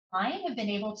have been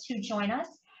able to join us.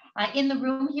 In the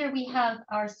room here, we have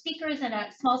our speakers and a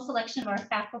small selection of our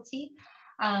faculty.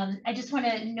 I just want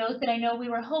to note that I know we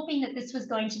were hoping that this was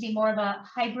going to be more of a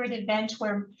hybrid event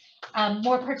where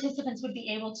more participants would be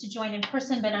able to join in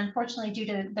person, but unfortunately due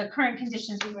to the current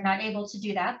conditions, we were not able to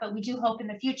do that. But we do hope in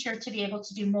the future to be able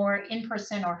to do more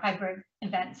in-person or hybrid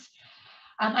events.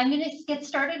 I'm going to get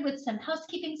started with some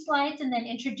housekeeping slides and then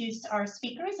introduce our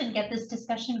speakers and get this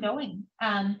discussion going.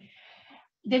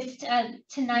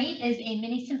 Tonight is a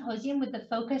mini symposium with the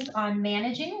focus on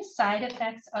managing side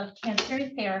effects of cancer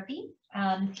therapy.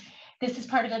 This is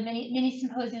part of a mini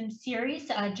symposium series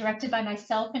directed by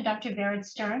myself and Dr. Vered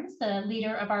Stearns, the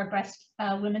leader of our breast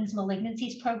women's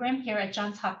malignancies program here at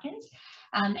Johns Hopkins.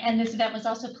 And this event was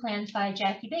also planned by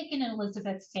Jackie Bacon and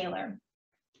Elizabeth Saylor.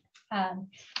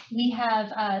 We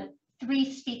have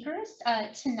three speakers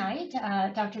tonight,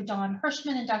 Dr. Dawn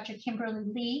Hershman and Dr. Kimberley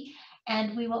Lee,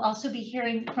 and we will also be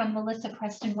hearing from Melissa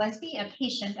Preston-Wesby, a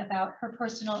patient, about her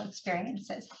personal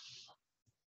experiences.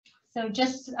 So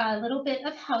just a little bit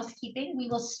of housekeeping. We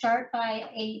will start by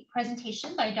a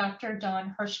presentation by Dr.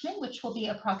 Dawn Hershman, which will be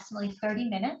approximately 30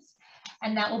 minutes.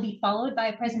 And that will be followed by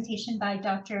a presentation by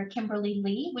Dr. Kimberley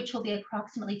Lee, which will be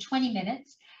approximately 20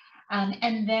 minutes.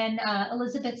 And then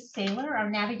Elizabeth Saylor, our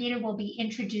navigator, will be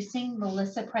introducing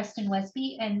Melissa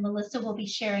Preston-Wesby, and Melissa will be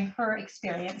sharing her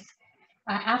experience.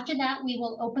 After that, we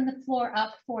will open the floor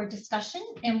up for discussion,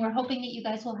 and we're hoping that you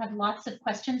guys will have lots of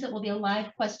questions. It will be a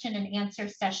live question and answer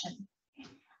session.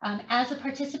 As a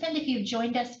participant, if you've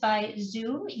joined us by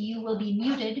Zoom, you will be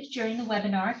muted during the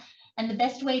webinar, and the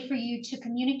best way for you to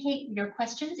communicate your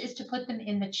questions is to put them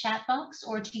in the chat box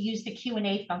or to use the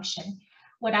Q&A function.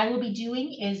 What I will be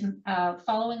doing is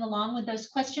following along with those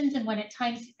questions, and when it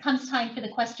comes time for the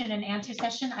question and answer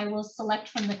session, I will select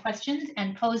from the questions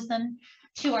and pose them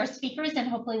to our speakers, and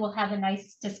hopefully we'll have a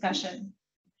nice discussion.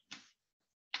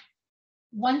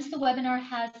 Once the webinar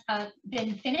has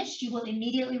been finished, you will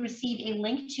immediately receive a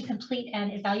link to complete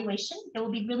an evaluation. It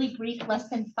will be really brief, less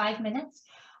than 5 minutes.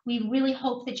 We really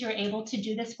hope that you're able to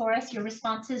do this for us. Your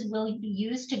responses will be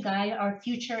used to guide our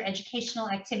future educational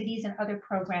activities and other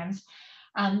programs.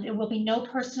 There will be no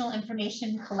personal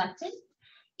information collected.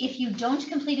 If you don't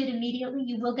complete it immediately,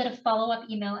 you will get a follow-up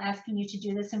email asking you to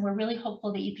do this, and we're really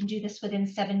hopeful that you can do this within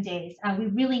 7 days. We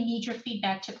really need your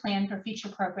feedback to plan for future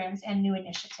programs and new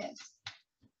initiatives.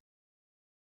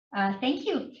 Thank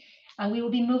you. We will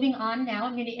be moving on now.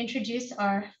 I'm going to introduce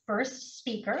our first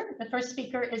speaker. The first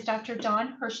speaker is Dr.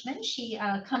 Dawn Hershman. She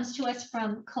comes to us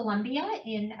from Columbia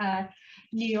in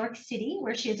New York City,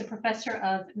 where she is a professor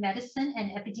of medicine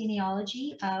and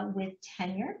epidemiology with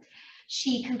tenure.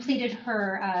 She completed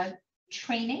her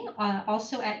training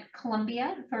also at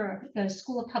Columbia for the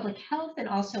School of Public Health, and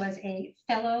also as a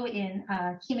fellow in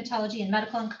hematology and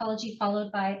medical oncology, followed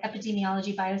by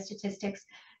epidemiology, biostatistics,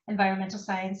 environmental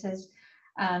sciences,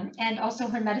 and also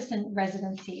her medicine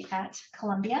residency at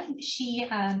Columbia. She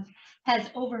has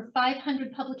over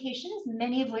 500 publications,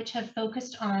 many of which have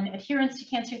focused on adherence to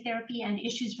cancer therapy and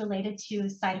issues related to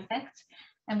side effects.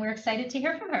 And we're excited to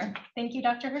hear from her. Thank you,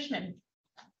 Dr. Hershman.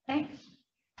 Okay,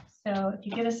 so if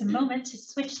you give us a moment to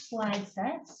switch slide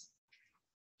sets.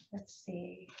 Let's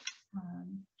see.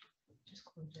 Just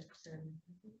close it.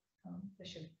 This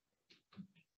should.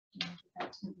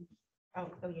 Oh,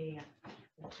 yeah.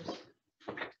 Just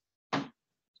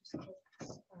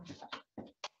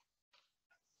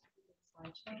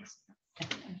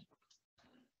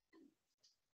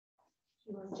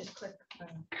you want to just click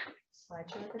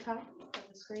slideshow at the top of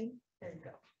the screen? There you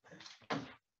go.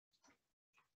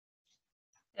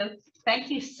 So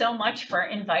thank you so much for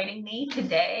inviting me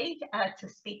today to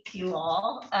speak to you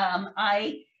all.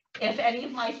 If any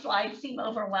of my slides seem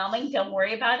overwhelming, don't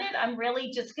worry about it. I'm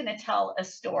really just going to tell a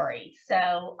story.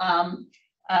 So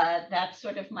that's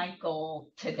sort of my goal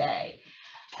today.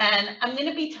 And I'm going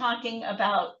to be talking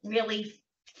about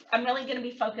I'm really going to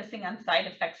be focusing on side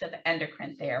effects of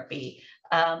endocrine therapy.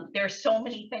 There's so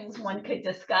many things one could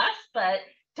discuss, but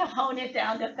to hone it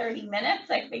down to 30 minutes,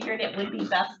 I figured it would be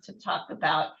best to talk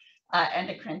about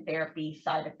endocrine therapy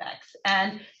side effects.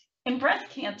 And in breast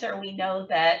cancer, we know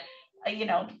that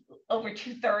over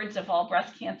 2/3 of all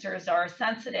breast cancers are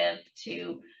sensitive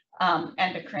to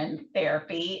endocrine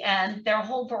therapy, and there are a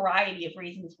whole variety of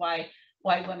reasons why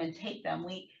women take them.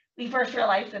 We first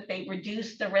realized that they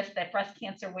reduce the risk that breast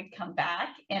cancer would come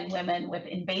back in women with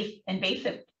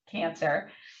invasive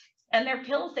cancer, and they're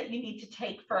pills that you need to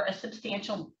take for a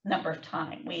substantial number of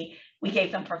time. We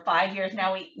gave them for 5 years.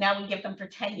 Now we give them for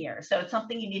 10 years. So it's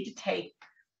something you need to take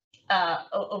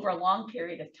over a long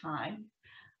period of time.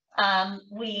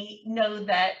 We know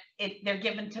that they're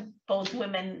given to both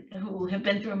women who have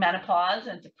been through menopause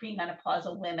and to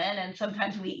premenopausal women, and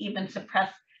sometimes we even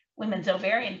suppress women's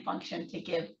ovarian function to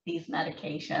give these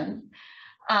medications.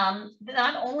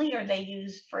 Not only are they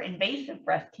used for invasive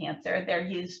breast cancer, they're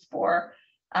used for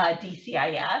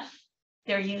DCIS,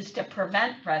 they're used to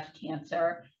prevent breast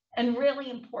cancer, and really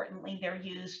importantly, they're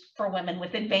used for women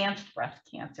with advanced breast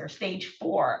cancer, stage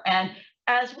 4. And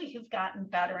as we have gotten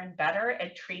better and better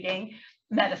at treating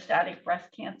metastatic breast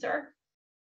cancer,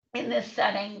 in this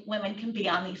setting, women can be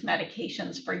on these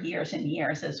medications for years and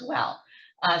years as well.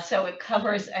 So it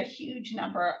covers a huge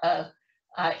number of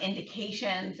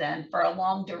indications and for a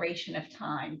long duration of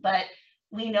time. But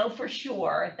we know for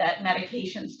sure that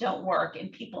medications don't work in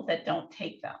people that don't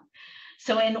take them.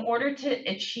 So in order to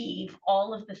achieve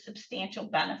all of the substantial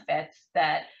benefits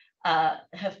that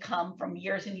have come from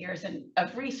years and years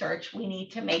of research, we need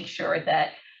to make sure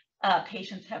that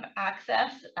patients have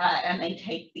access and they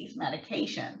take these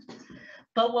medications.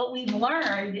 But what we've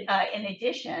learned, in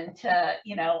addition to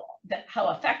how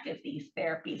effective these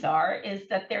therapies are, is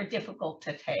that they're difficult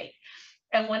to take.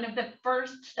 And one of the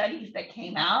first studies that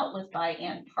came out was by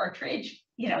Ann Partridge,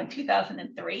 in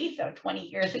 2003, so 20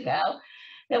 years ago.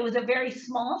 There was a very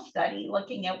small study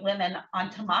looking at women on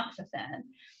tamoxifen,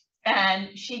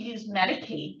 and she used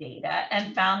Medicaid data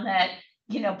and found that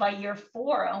by year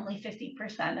 4, only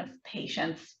 50% of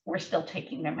patients were still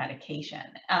taking their medication,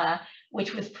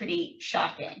 which was pretty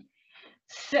shocking.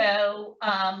 So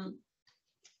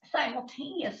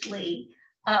simultaneously,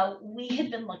 we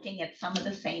had been looking at some of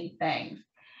the same things,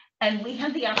 and we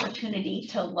had the opportunity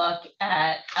to look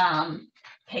at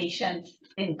patients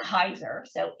in Kaiser,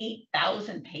 so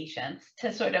 8,000 patients,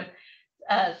 to sort of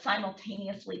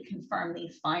simultaneously confirm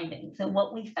these findings. And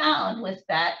what we found was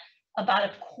that about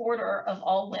a quarter of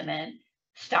all women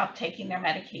stopped taking their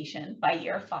medication by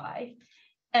year 5.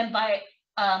 And by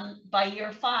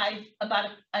year 5,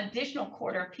 about an additional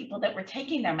quarter of people that were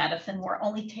taking their medicine were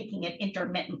only taking it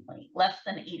intermittently, less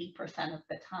than 80% of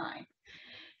the time.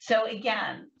 So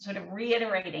again, sort of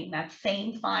reiterating that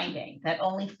same finding that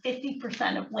only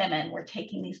 50% of women were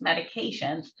taking these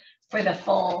medications for the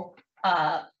full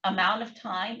amount of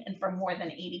time and for more than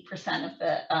 80% of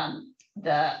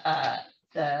the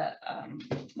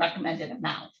recommended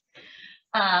amount.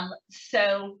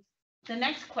 So the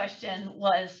next question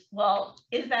was, well,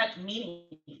 is that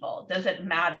meaningful? Does it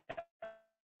matter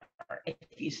if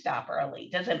you stop early?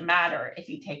 Does it matter if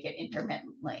you take it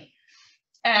intermittently?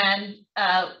 And,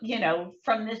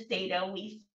 from this data,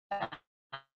 we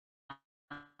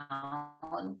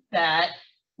found that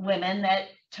women that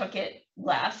took it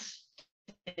less,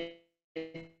 they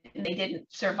didn't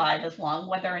survive as long,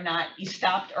 whether or not you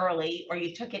stopped early or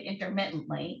you took it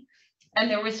intermittently. And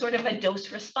there was sort of a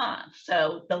dose response.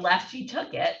 So the less you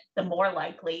took it, the more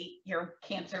likely your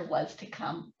cancer was to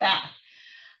come back.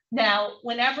 Now,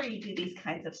 whenever you do these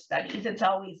kinds of studies, it's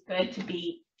always good to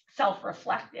be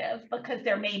self-reflective, because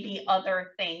there may be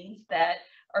other things that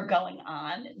are going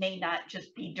on. It may not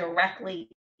just be directly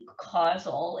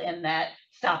causal in that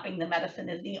stopping the medicine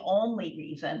is the only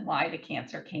reason why the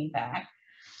cancer came back.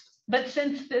 But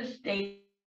since this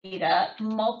data,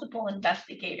 multiple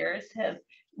investigators have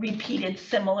repeated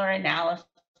similar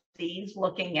analyses,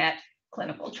 looking at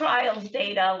clinical trials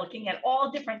data, looking at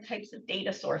all different types of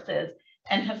data sources,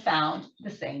 and have found the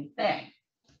same thing.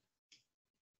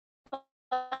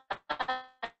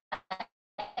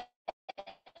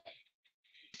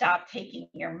 Stop taking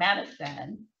your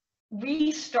medicine,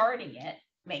 restarting it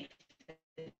makes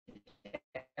a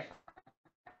difference.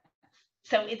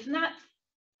 So it's not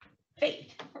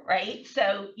fate, right?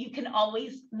 So you can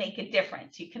always make a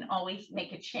difference. You can always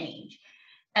make a change.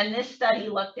 And this study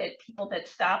looked at people that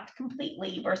stopped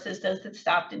completely versus those that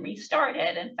stopped and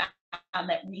restarted, and found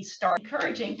that restart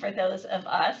encouraging for those of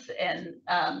us in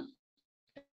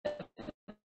the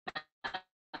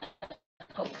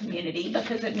community,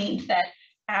 because it means that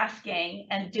asking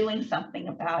and doing something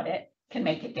about it can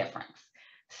make a difference.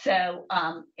 So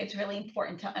it's really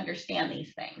important to understand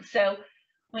these things. So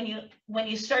when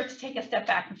you start to take a step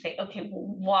back and say, okay,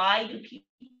 well, why do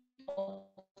people,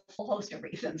 a whole host of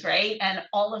reasons, right? And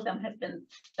all of them have been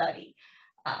studied.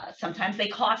 Sometimes they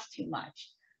cost too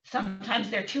much. Sometimes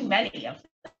there are too many of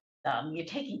them. You're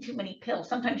taking too many pills.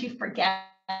 Sometimes you forget.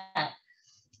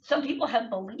 Some people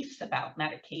have beliefs about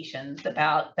medications,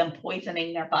 about them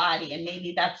poisoning their body, and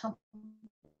maybe that's something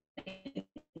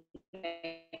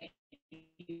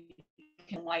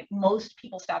why most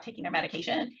people stop taking their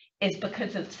medication is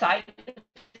because of side effects.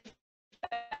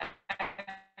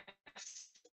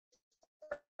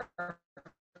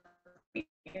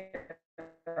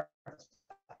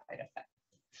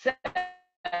 So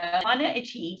want to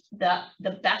achieve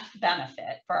the best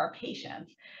benefit for our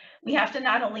patients, we have to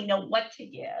not only know what to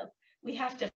give, we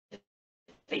have to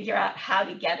figure out how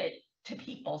to get it to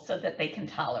people so that they can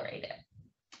tolerate it.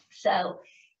 So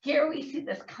here we see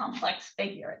this complex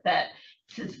figure that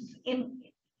is in,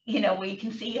 where you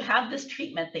can see you have this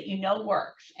treatment that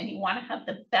works, and you want to have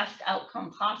the best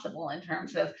outcome possible in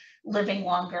terms of living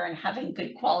longer and having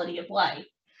good quality of life.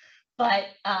 But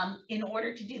in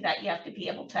order to do that, you have to be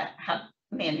able to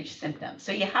manage symptoms.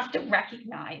 So you have to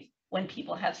recognize when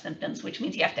people have symptoms, which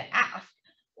means you have to ask,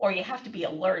 or you have to be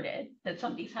alerted that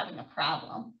somebody's having a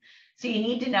problem. So you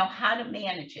need to know how to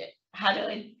manage it, how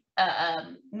to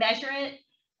measure it,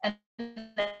 and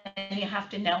then you have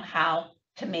to know how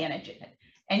to manage it.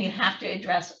 And you have to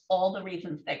address all the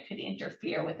reasons that could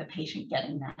interfere with a patient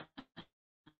getting that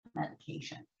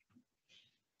medication.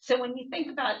 So when you think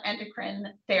about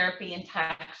endocrine therapy and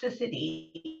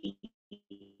toxicity,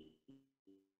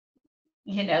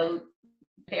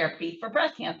 therapy for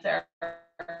breast cancer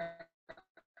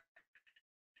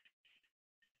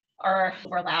are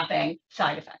overlapping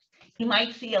side effects. You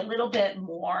might see a little bit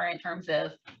more in terms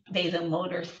of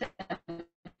vasomotor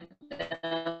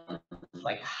symptoms,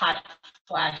 like hot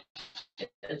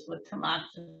flashes with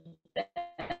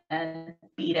tamoxifen,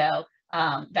 libido,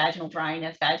 vaginal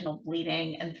dryness, vaginal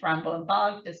bleeding, and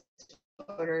thromboembolic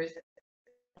disorders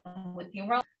with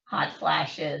urology, hot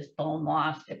flashes, bone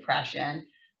loss, depression.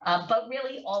 But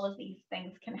really, all of these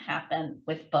things can happen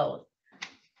with both.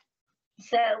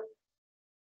 So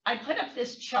I put up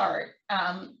this chart,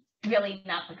 really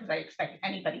not because I expect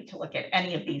anybody to look at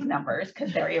any of these numbers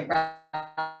because they're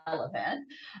irrelevant,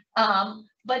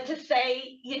 but to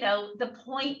say, the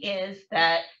point is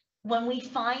that when we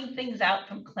find things out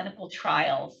from clinical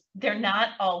trials, they're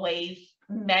not always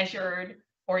measured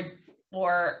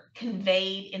or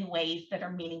conveyed in ways that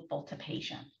are meaningful to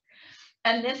patients.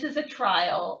 And this is a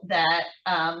trial that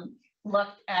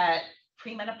looked at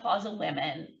premenopausal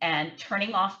women and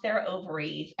turning off their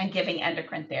ovaries and giving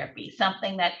endocrine therapy,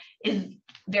 something that is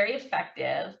very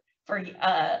effective for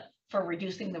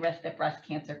reducing the risk that breast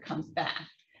cancer comes back.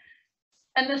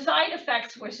 And the side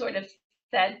effects were sort of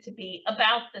said to be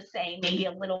about the same, maybe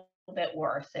a little bit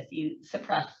worse if you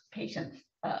suppress patients'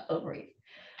 ovaries.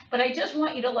 But I just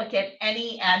want you to look at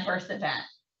any adverse event.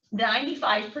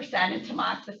 95% in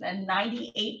tamoxifen,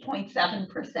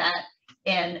 98.7%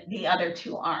 in the other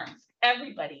two arms.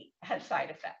 Everybody had side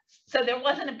effects. So there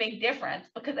wasn't a big difference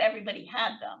because everybody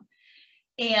had them.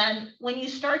 And when you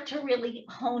start to really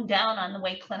hone down on the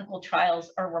way clinical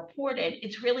trials are reported,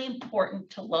 it's really important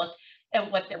to look at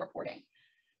what they're reporting.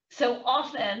 So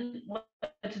often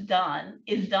what's done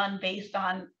is done based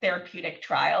on therapeutic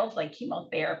trials like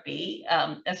chemotherapy,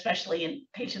 especially in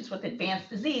patients with advanced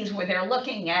disease, where they're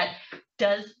looking at,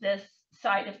 does this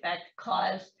side effect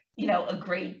cause, a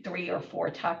grade 3 or 4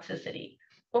 toxicity?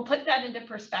 We'll put that into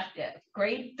perspective.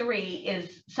 Grade 3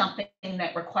 is something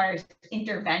that requires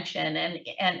intervention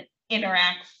and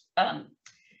interacts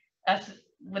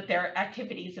with their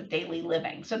activities of daily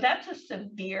living. So that's a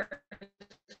severe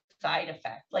side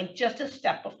effect, like just a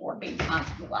step before being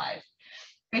hospitalized.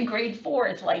 And grade 4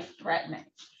 is life-threatening.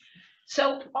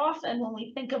 So often when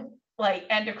we think of like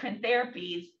endocrine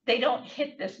therapies, they don't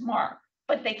hit this mark,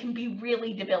 but they can be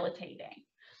really debilitating.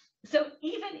 So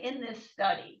even in this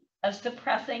study of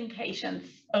suppressing patients'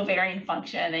 ovarian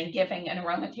function and giving an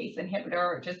aromatase inhibitor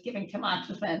or just giving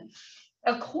tamoxifen,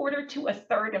 1/4 to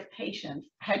 1/3 of patients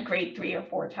had grade 3 or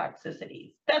 4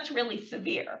 toxicities. That's really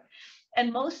severe.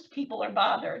 And most people are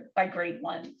bothered by grade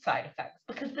 1 side effects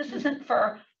because this isn't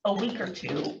for a week or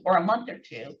two or a month or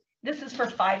two. This is for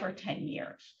 5 or 10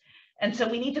 years. And so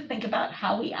we need to think about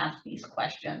how we ask these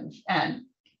questions and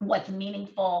what's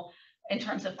meaningful in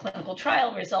terms of clinical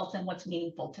trial results and what's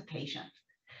meaningful to patients.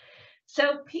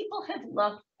 So people have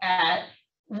looked at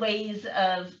ways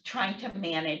of trying to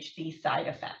manage these side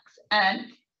effects.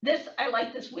 And this, I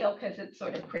like this wheel because it's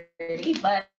sort of pretty,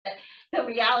 but the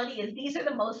reality is these are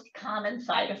the most common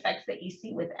side effects that you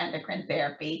see with endocrine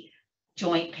therapy: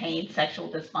 joint pain, sexual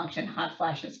dysfunction, hot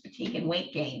flashes, fatigue, and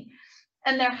weight gain.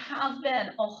 And there have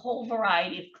been a whole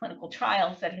variety of clinical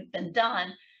trials that have been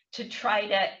done to try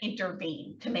to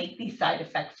intervene to make these side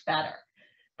effects better.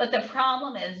 But the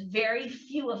problem is very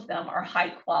few of them are high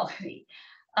quality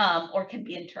or can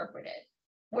be interpreted.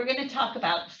 We're going to talk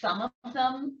about some of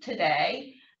them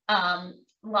today.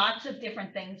 Lots of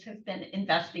different things have been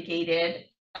investigated.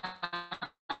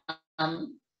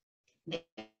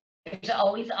 There's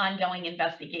always ongoing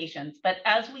investigations, but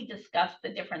as we discuss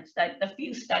the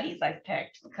few studies I've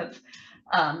picked because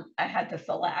I had to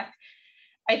select,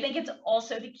 I think it's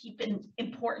also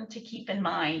important to keep in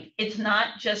mind, it's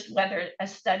not just whether a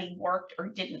study worked or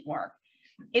didn't work.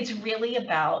 It's really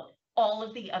about all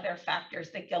of the other factors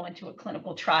that go into a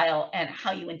clinical trial and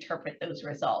how you interpret those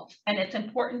results. And it's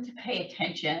important to pay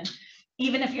attention,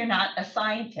 even if you're not a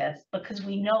scientist, because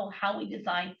we know how we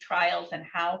design trials and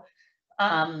how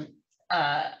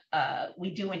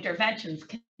we do interventions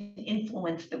can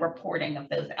influence the reporting of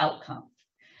those outcomes.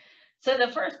 So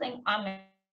the first thing I'm going to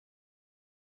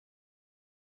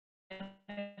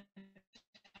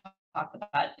talk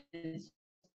about is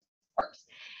first.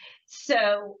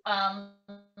 So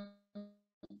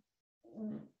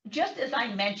just as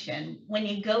I mentioned, when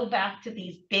you go back to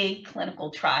these big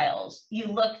clinical trials, you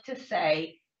look to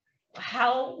say,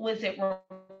 how was it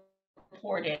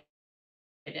reported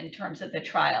in terms of the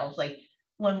trials? Like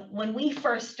when we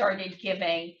first started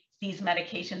giving these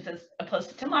medications as opposed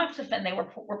to tamoxifen, they were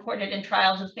reported in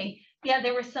trials as being, yeah,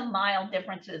 there were some mild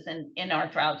differences in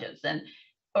arthralgias, and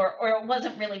or it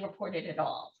wasn't really reported at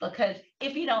all, because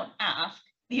if you don't ask,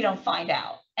 you don't find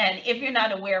out. And if you're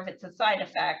not aware of it's a side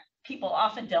effect, people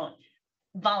often don't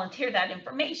volunteer that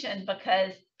information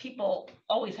because people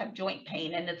always have joint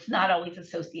pain and it's not always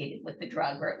associated with the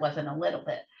drug, or it wasn't a little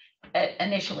bit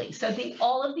initially. So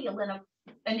all of the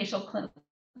initial clinical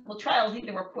trials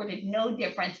either reported no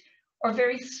difference or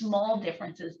very small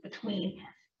differences between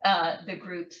the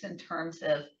groups in terms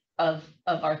of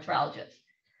arthralgias.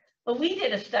 But we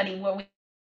did a study where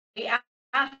we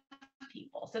asked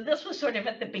people. So this was sort of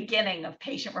at the beginning of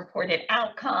patient-reported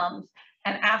outcomes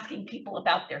and asking people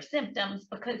about their symptoms,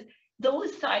 because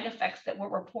those side effects that were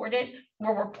reported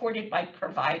by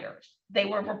providers. They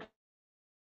were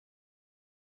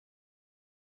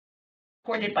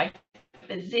reported by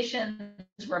physicians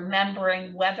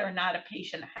remembering whether or not a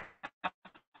patient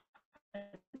had,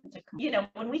 you know,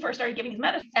 when we first started giving these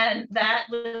medicines, and that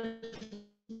was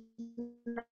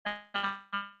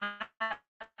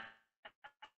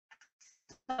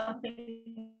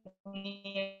something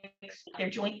their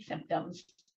joint symptoms.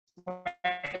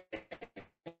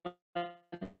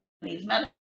 These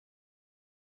medicines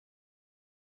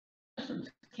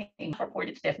came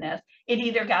reported stiffness. It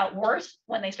either got worse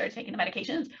when they started taking the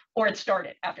medications, or it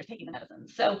started after taking the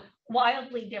medicines. So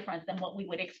wildly different than what we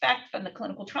would expect from the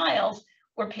clinical trials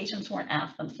where patients weren't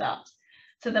asked themselves.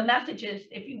 So the message is,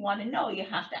 if you want to know, you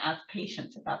have to ask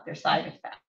patients about their side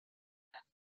effects.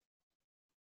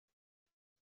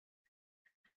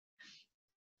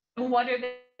 What are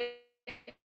the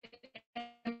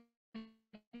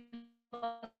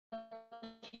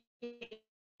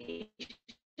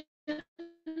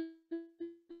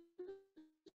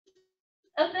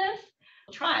of this?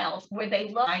 Trials where they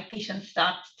looked like patients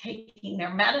stopped taking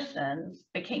their medicines,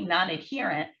 became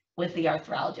non-adherent with the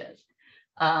arthralgias.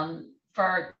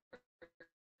 For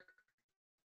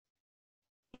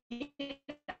people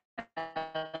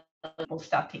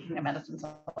stop taking their medicines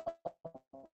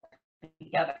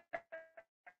together.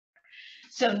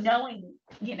 So knowing,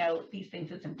 you know, these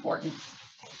things is important.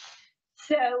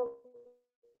 So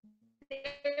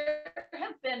there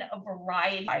have been a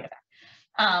variety of side effects.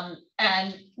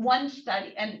 And one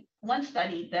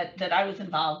study that I was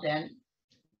involved in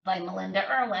by Melinda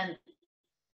Irwin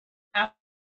asked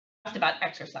about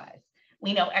exercise.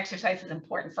 We know exercise is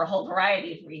important for a whole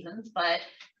variety of reasons, but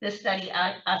this study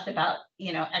asked about,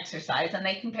 you know, exercise, and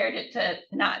they compared it to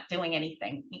not doing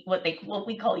anything, what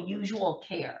we call usual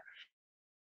care.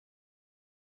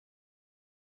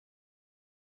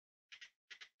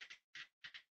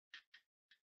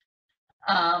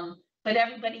 But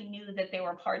everybody knew that they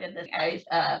were part of this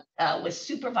was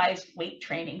supervised weight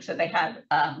training. So they had,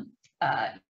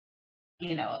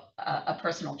 you know, a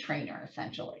personal trainer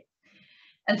essentially.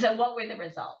 And so what were the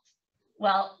results?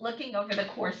 Well, looking over the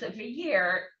course of a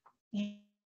year, you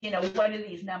know, what do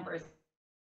these numbers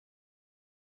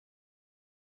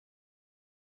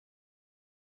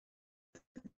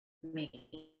mean?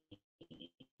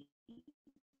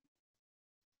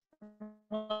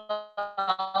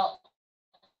 Well,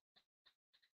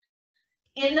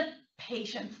 in the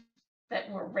patients that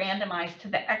were randomized to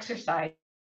the exercise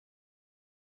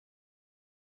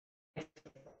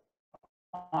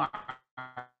arm,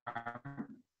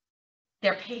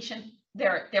 their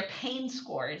pain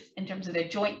scores in terms of their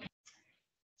joint pain.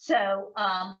 So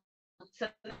so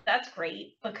that's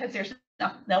great, because there's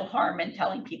no harm in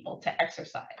telling people to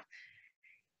exercise.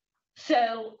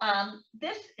 So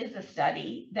this is a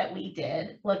study that we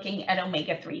did looking at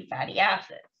omega-3 fatty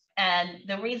acids. And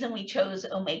the reason we chose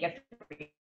omega-3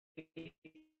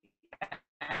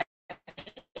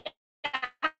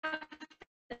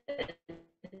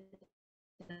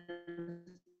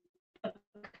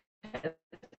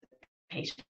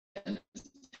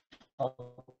 patients told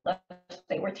us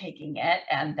they were taking it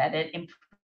and that it improved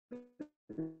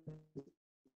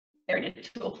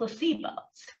to a placebo.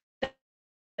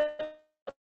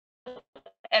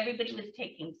 Everybody was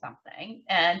taking something,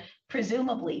 and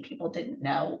presumably people didn't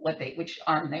know which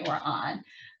arm they were on.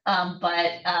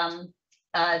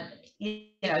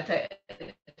 It's a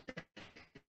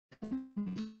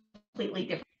completely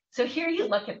different. So here you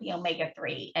look at the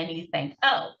omega-3 and you think,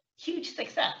 oh, huge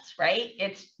success, right?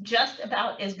 It's just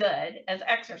about as good as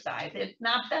exercise. It's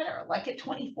not better. Like at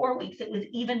 24 weeks, it was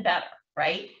even better,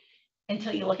 right?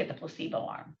 Until you look at the placebo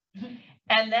arm.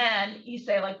 And then you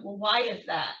say, like, well, why is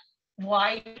that?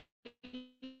 Why do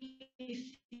you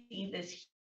see this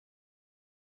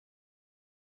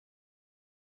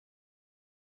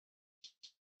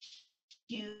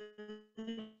huge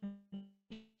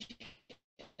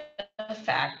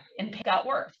effect and got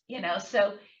worse,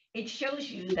 so it shows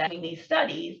you that in these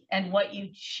studies and what you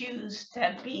choose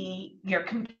to be your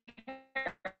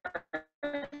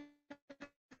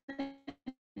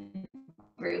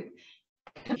group,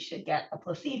 you should get a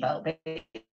placebo based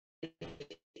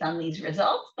on these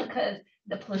results, because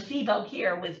the placebo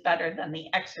here was better than the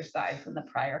exercise in the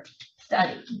prior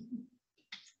study.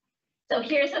 So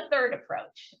here's a third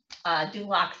approach,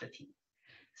 duloxetine.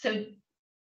 So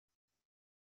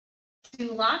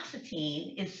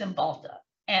duloxetine is Cymbalta,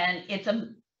 and it's a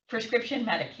prescription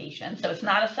medication. So it's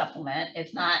not a supplement.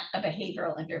 It's not a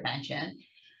behavioral intervention.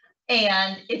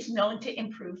 And it's known to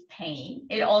improve pain.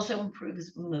 It also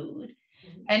improves mood.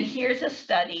 And here's a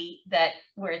study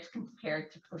where it's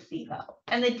compared to placebo.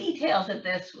 And the details of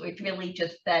this were really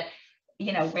just that,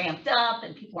 ramped up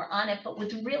and people were on it. But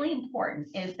what's really important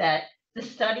is that the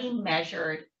study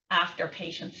measured after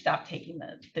patients stopped taking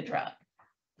the drug.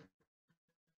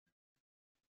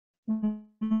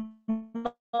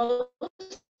 Most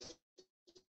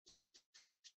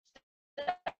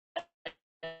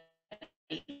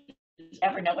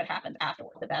ever know what happens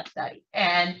afterwards of that study.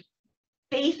 And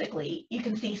basically, you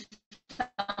can see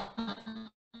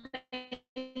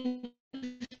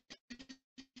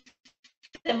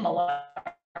similar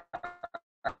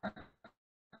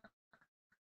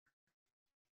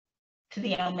to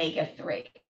the omega-3.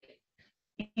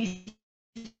 You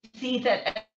see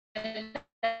that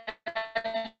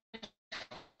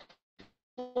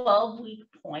 12-week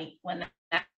point when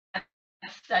that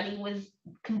study was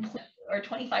complete, or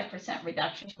 25%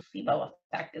 reduction in placebo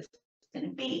effect is going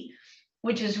to be,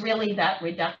 which is really that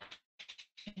reduction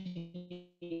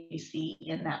you see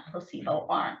in that placebo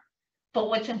arm. But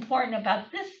what's important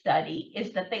about this study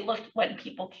is that they looked when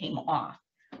people came off.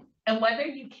 And whether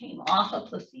you came off a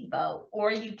placebo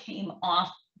or you came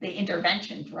off the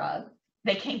intervention drug,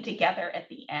 they came together at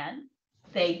the end.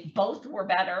 They both were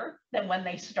better than when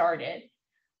they started.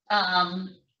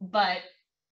 But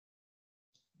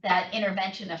that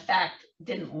intervention effect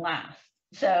didn't last.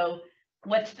 So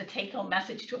what's the take-home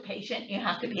message to a patient? You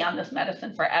have to be on this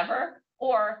medicine forever,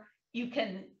 or you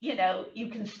can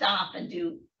stop and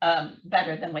do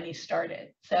better than when you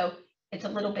started. So it's a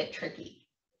little bit tricky.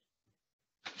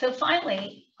 So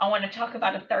finally, I want to talk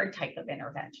about a third type of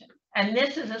intervention. And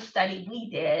this is a study we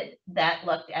did that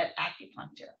looked at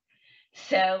acupuncture.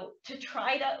 So to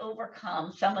try to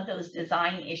overcome some of those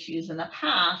design issues in the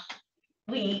past,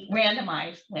 we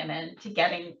randomized women to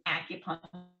getting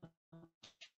acupuncture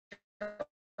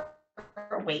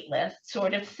wait list,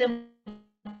 sort of similar,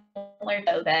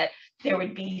 so that there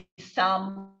would be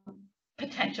some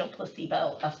potential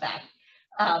placebo effect,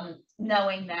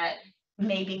 knowing that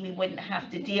maybe we wouldn't have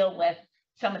to deal with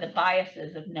some of the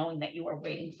biases of knowing that you were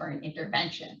waiting for an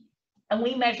intervention. And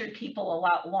we measured people a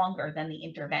lot longer than the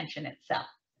intervention itself.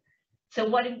 So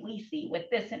what did we see with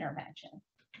this intervention?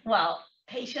 Well,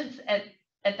 patients at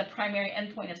the primary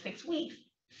endpoint of 6 weeks,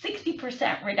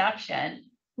 60% reduction,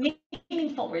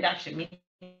 meaningful reduction, meaning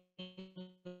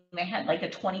they had like a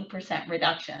 20%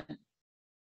 reduction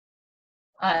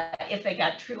if they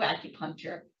got true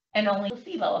acupuncture, and only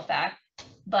placebo effect,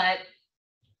 but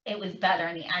it was better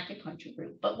in the acupuncture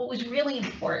group. But what was really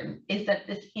important is that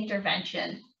this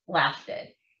intervention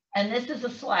lasted. And this is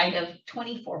a slide of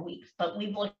 24 weeks, but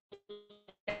we've looked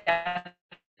at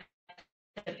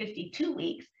 52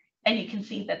 weeks, and you can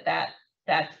see that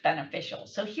that's beneficial.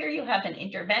 So here you have an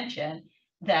intervention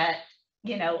that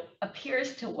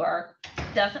appears to work,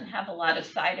 doesn't have a lot of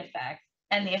side effects,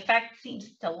 and the effect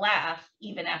seems to last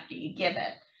even after you give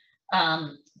it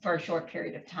for a short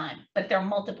period of time. But there are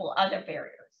multiple other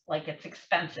barriers, like it's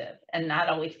expensive and not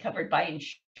always covered by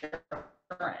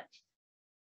insurance.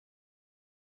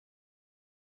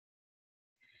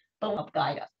 But will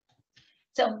guide us.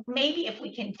 So maybe if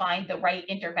we can find the right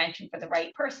intervention for the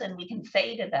right person, we can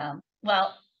say to them,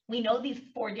 well, we know these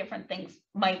 4 different things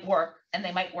might work, and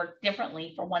they might work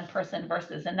differently for one person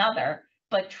versus another,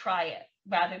 but try it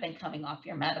rather than coming off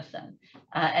your medicine.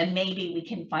 And maybe we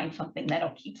can find something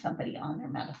that'll keep somebody on their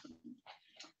medicine.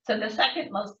 So the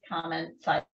second most common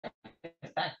side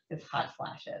effect is hot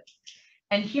flashes.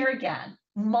 And here again,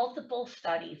 multiple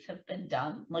studies have been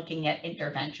done looking at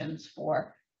interventions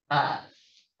for hot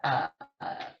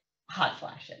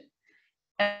flashes.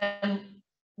 And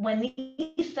when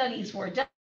these studies were done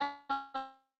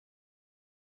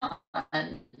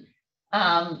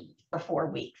for 4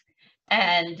 weeks,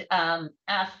 and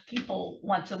asked people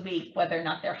once a week whether or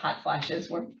not their hot flashes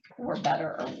were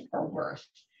better or worse.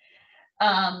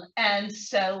 And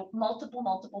so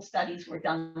multiple studies were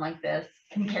done like this,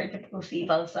 compared to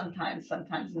placebo, sometimes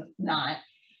not.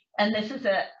 And this is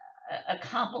a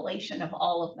compilation of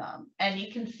all of them. And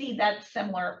you can see that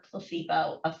similar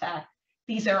placebo effect.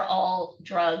 These are all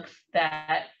drugs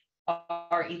that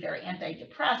are either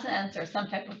antidepressants or some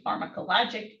type of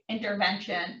pharmacologic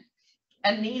intervention.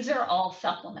 And these are all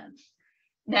supplements.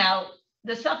 Now,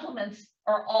 the supplements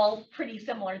are all pretty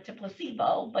similar to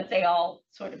placebo, but they all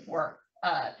sort of work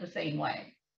the same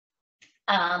way.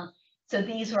 So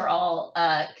these were all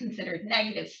considered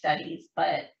negative studies,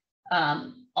 but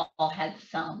all had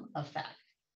some effect.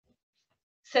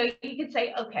 So you could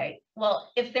say, okay, well,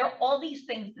 if there are all these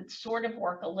things that sort of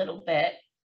work a little bit,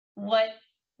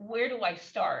 where do I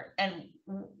start? And,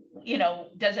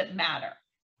 does it matter?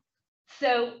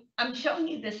 So I'm showing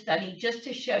you this study just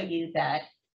to show you that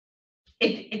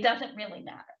it doesn't really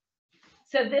matter.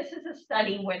 So this is a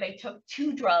study where they took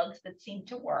 2 drugs that seemed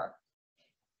to work,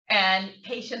 and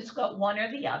patients got one or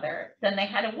the other, then they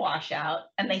had a washout,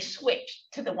 and they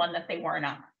switched to the one that they weren't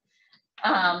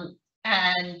on,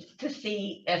 and to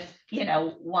see if,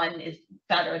 one is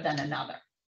better than another.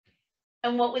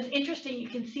 And what was interesting, you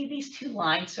can see these 2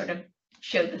 lines sort of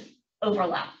show this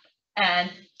overlap. And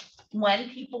when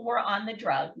people were on the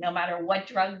drug, no matter what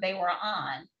drug they were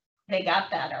on, they got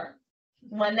better.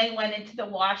 When they went into the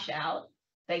washout,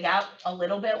 they got a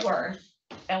little bit worse.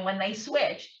 And when they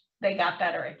switched, they got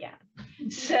better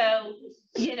again. So,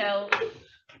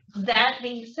 that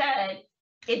being said,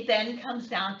 it then comes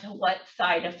down to what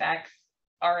side effects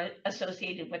are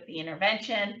associated with the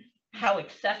intervention, how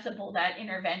accessible that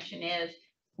intervention is,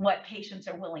 what patients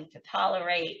are willing to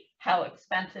tolerate, how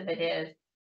expensive it is.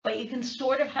 But you can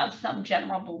sort of have some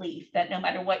general belief that no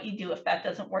matter what you do, if that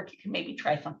doesn't work, you can maybe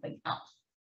try something else.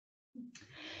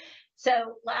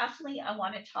 So lastly, I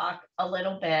want to talk a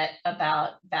little bit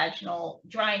about vaginal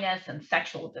dryness and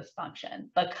sexual dysfunction,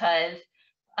 because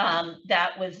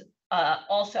that was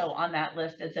also on that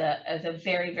list as a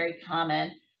very, very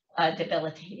common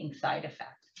debilitating side effect.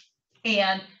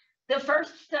 And the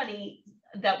first study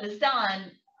that was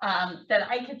done that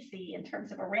I could see in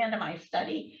terms of a randomized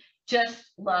study just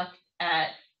looked at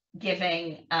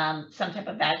giving some type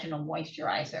of vaginal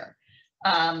moisturizer.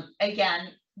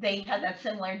 Again, they had that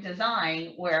similar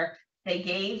design where they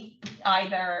gave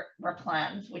either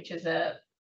Replens, which is a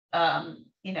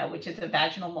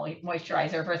vaginal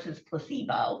moisturizer, versus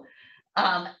placebo,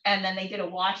 and then they did a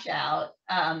washout,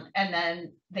 and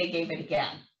then they gave it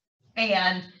again.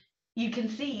 And you can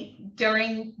see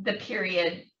during the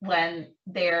period when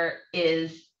there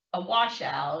is a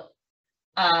washout,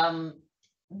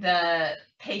 the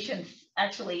patients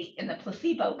actually in the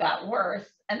placebo got worse,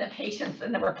 and the patients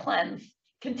in the Replens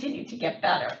continued to get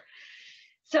better.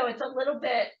 So it's a little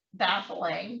bit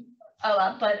baffling,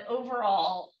 but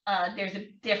overall, there's a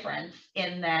difference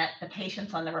in that the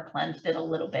patients on the Replens did a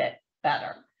little bit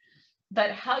better.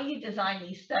 But how you design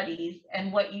these studies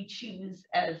and what you choose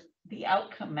as the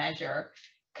outcome measure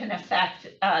can affect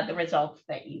the results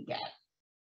that you get.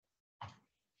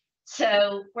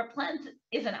 So Replens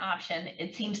is an option.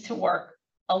 It seems to work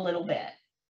a little bit.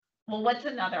 Well, what's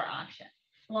another option?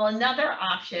 Well, another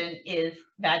option is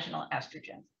vaginal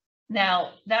estrogen.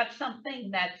 Now, that's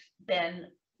something that's been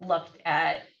looked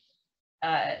at,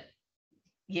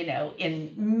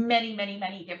 in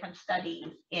many different studies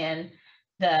in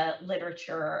the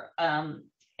literature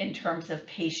in terms of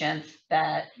patients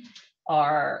that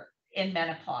are in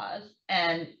menopause,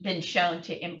 and been shown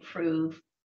to improve,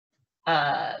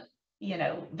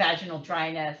 vaginal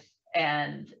dryness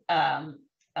and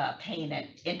pain at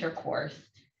intercourse.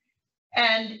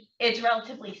 And it's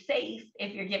relatively safe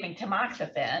if you're giving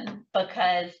tamoxifen,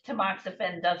 because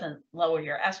tamoxifen doesn't lower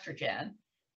your estrogen.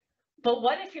 But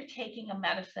what if you're taking a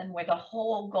medicine where the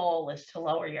whole goal is to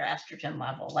lower your estrogen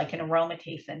level, like an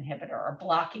aromatase inhibitor or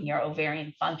blocking your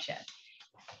ovarian function?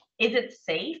 Is it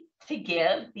safe to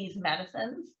give these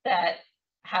medicines that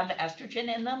have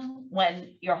estrogen in them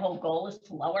when your whole goal is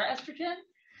to lower estrogen?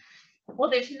 Well,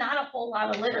 there's not a whole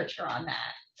lot of literature on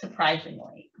that,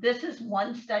 surprisingly. This is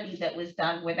one study that was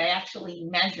done where they actually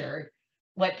measured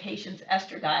what patients'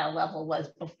 estradiol level was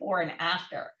before and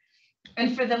after.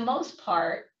 And for the most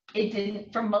part, it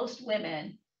didn't, for most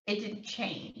women, it didn't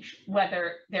change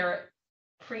whether their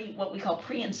what we call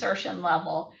pre-insertion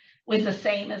level was the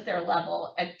same as their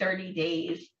level at 30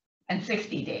 days and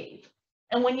 60 days.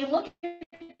 And when you look at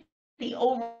the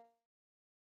overall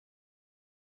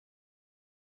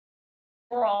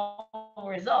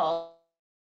result,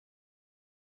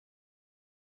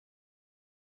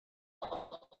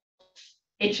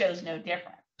 it shows no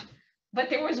difference. But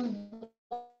there was one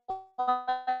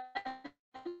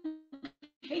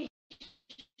patient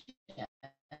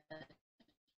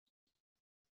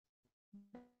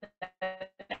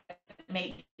that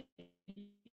made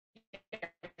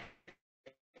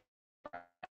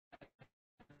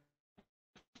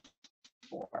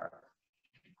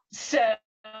so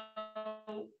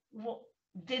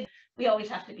we always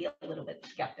have to be a little bit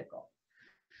skeptical.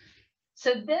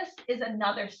 So this is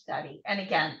another study, and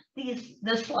again,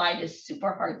 this slide is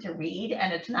super hard to read,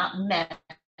 and it's not meant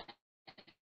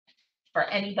for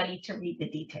anybody to read the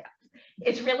details.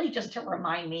 It's really just to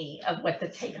remind me of what the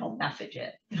take-home message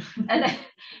is. And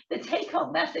the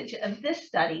take-home message of this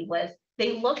study was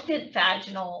they looked at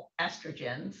vaginal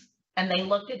estrogens and they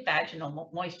looked at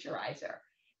vaginal moisturizer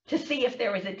to see if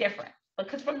there was a difference.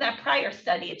 Because from that prior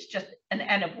study, it's just an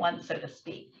N of one, so to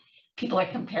speak. People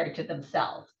are compared to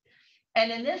themselves.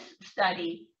 And in this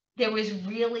study, there was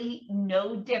really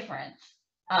no difference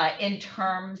in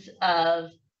terms of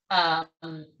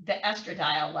the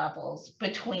estradiol levels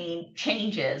between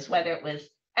changes, whether it was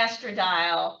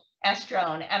estradiol,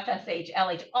 estrone, FSH,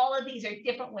 LH, all of these are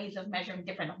different ways of measuring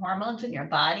different hormones in your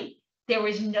body. There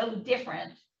was no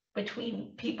difference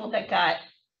between people that got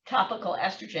topical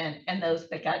estrogen and those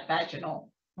that got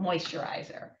vaginal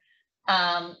moisturizer.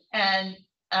 And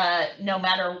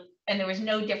there was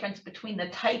no difference between the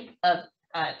type of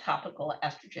topical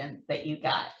estrogen that you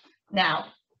got. Now,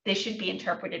 this should be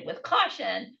interpreted with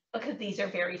caution because these are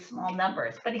very small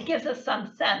numbers, but it gives us some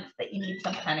sense that you need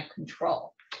some kind of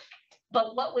control.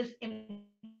 But what was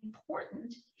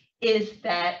important is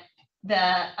that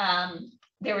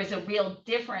there was a real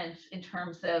difference in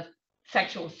terms of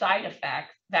sexual side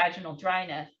effects, vaginal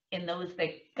dryness, in those that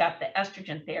got the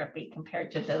estrogen therapy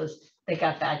compared to those that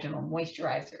got vaginal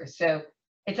moisturizer. So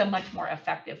it's a much more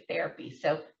effective therapy.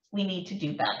 So we need to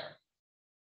do better.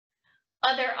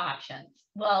 Other options.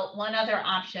 Well, one other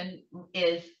option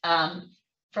is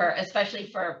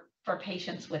especially for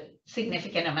patients with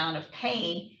significant amount of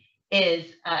pain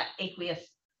is aqueous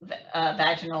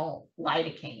vaginal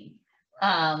lidocaine.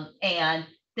 And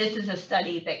this is a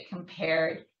study that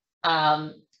compared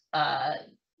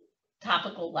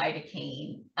topical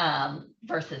lidocaine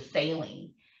versus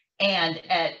saline. And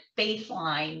at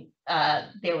baseline,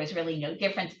 there was really no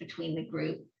difference between the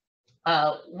group.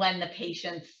 When the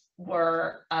patients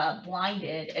were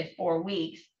blinded at 4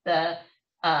 weeks, the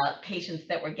patients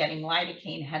that were getting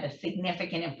lidocaine had a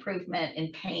significant improvement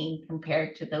in pain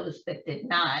compared to those that did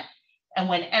not. And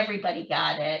when everybody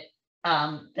got it,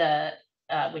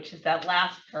 which is that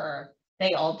last curve,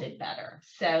 they all did better.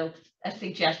 So a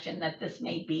suggestion that this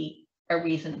may be a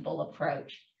reasonable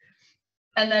approach.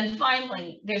 And then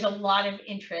finally, there's a lot of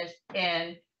interest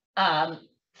in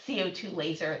CO2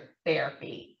 laser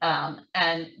therapy.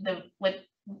 And what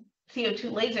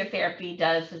CO2 laser therapy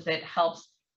does is it helps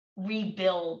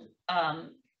rebuild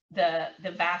the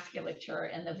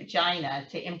vasculature in the vagina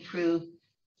to improve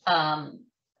some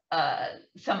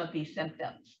of these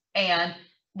symptoms. And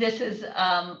this is,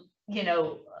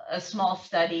 a small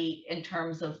study in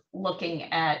terms of looking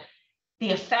at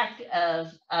the effect of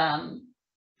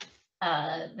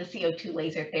the CO2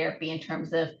 laser therapy in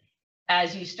terms of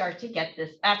as you start to get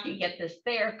this, after you get this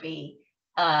therapy,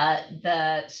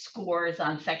 the scores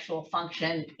on sexual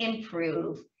function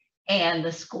improve and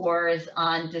the scores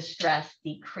on distress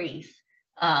decrease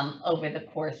over the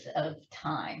course of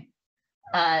time.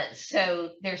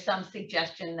 So there's some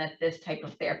suggestion that this type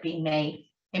of therapy may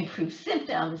improve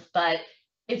symptoms, but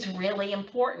it's really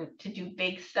important to do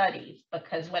big studies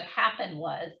because what happened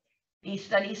was these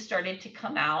studies started to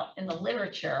come out in the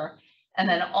literature, and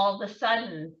then all of a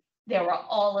sudden there were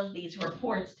all of these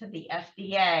reports to the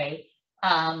FDA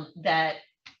that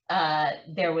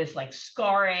there was like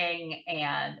scarring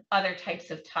and other types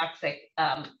of toxic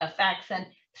effects, and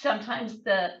sometimes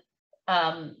the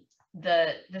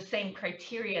same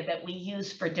criteria that we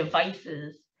use for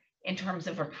devices in terms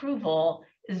of approval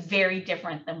is very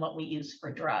different than what we use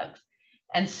for drugs.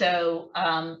 And so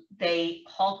they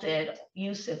halted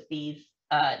use of these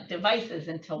devices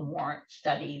until more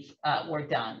studies were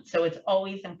done. So it's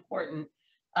always important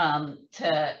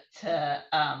to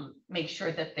make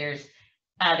sure that there's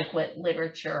adequate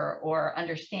literature or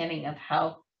understanding of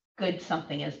how good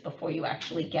something is before you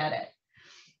actually get it.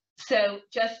 So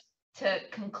just to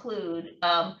conclude,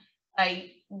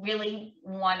 I really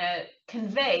want to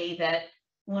convey that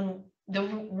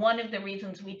one of the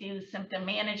reasons we do symptom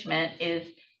management is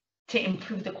to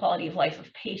improve the quality of life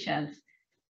of patients,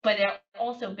 but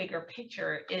also bigger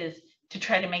picture is to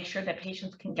try to make sure that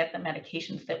patients can get the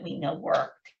medications that we know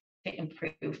work to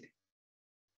improve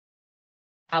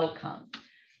outcomes.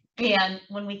 And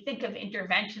when we think of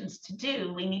interventions to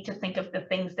do, we need to think of the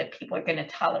things that people are going to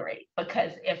tolerate,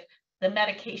 because if the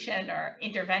medication or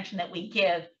intervention that we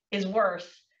give is worse,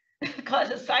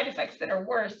 causes side effects that are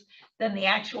worse than the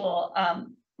actual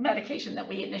medication that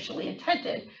we initially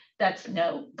intended, that's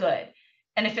no good.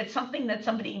 And if it's something that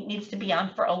somebody needs to be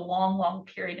on for a long, long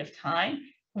period of time,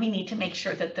 we need to make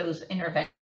sure that those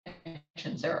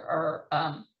interventions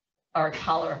are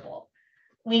tolerable.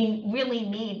 We really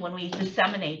need, when we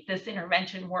disseminate this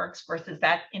intervention works versus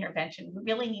that intervention, we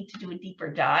really need to do a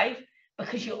deeper dive,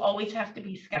 because you always have to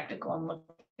be skeptical and look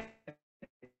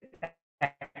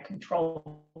at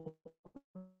control.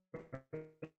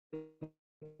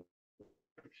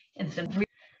 And so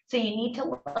you need to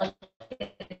look at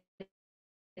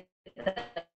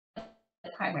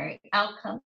the primary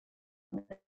outcome.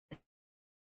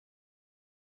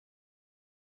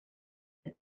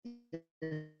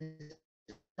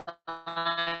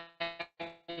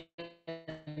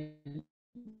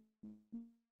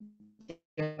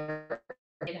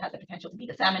 It has the potential to be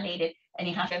disseminated, and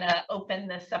you have to open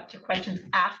this up to questions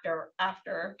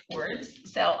afterwards.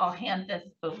 So I'll hand this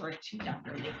over to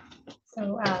Dr. Lee.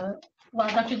 So while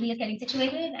Dr. Lee is getting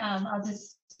situated, I'll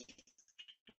just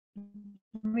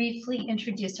briefly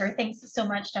introduce her. Thanks so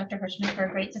much, Dr. Hershman, for a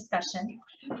great discussion.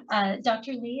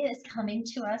 Dr. Lee is coming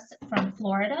to us from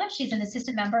Florida. She's an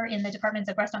assistant member in the Departments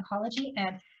of Breast Oncology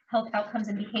and Health Outcomes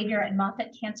and Behavior at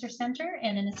Moffitt Cancer Center,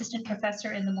 and an assistant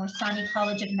professor in the Morsani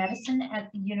College of Medicine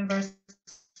at the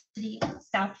University of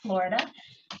South Florida.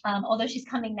 Although she's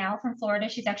coming now from Florida,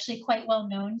 she's actually quite well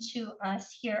known to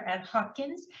us here at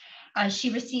Hopkins. She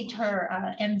received her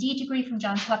MD degree from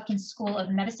Johns Hopkins School of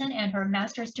Medicine and her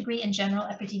master's degree in general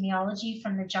epidemiology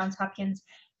from the Johns Hopkins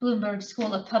Bloomberg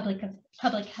School of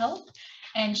Public Health.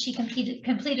 And she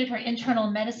completed her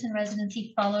internal medicine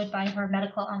residency, followed by her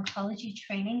medical oncology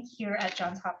training here at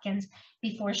Johns Hopkins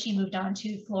before she moved on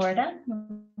to Florida.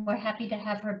 We're happy to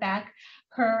have her back.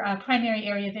 Her primary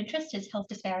area of interest is health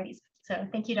disparities. So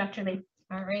thank you, Dr. Lee.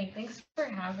 All right, thanks for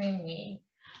having me.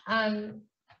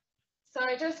 So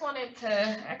I just wanted to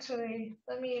actually,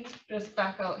 let me just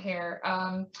back out here.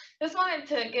 Just wanted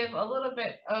to give a little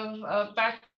bit of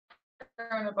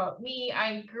background about me.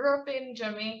 I grew up in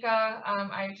Jamaica.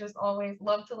 I just always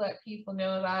love to let people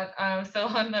know that. So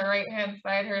on the right hand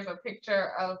side, here's a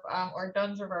picture of our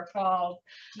Duns River Falls.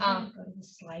 Go to the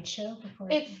slideshow before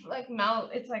it's like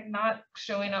not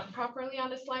showing up properly on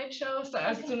the slideshow. So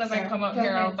as soon as I Sorry. come up Go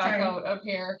here, ahead. I'll back Sorry. out up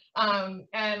here. And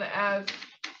as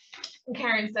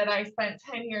Karen said, I spent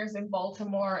 10 years in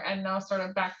Baltimore and now sort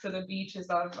of back to the beaches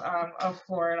of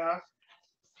Florida.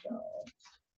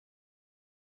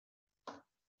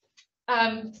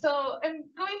 So I'm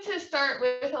going to start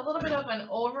with a little bit of an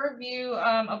overview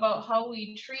about how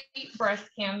we treat breast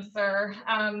cancer.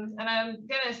 And I'm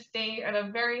going to stay at a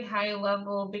very high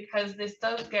level because this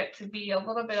does get to be a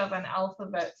little bit of an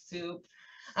alphabet soup.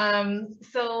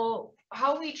 So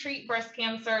how we treat breast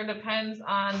cancer depends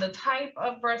on the type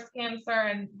of breast cancer,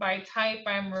 and by type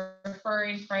I'm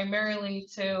referring primarily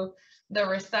to the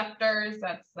receptors.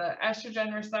 That's the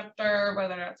estrogen receptor,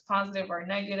 whether that's positive or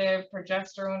negative,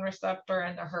 progesterone receptor,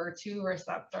 and the HER2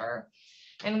 receptor.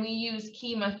 And we use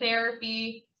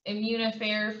chemotherapy,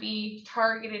 immunotherapy,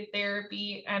 targeted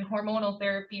therapy, and hormonal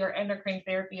therapy or endocrine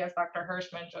therapy, as Dr.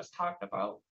 Hershman just talked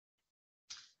about.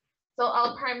 So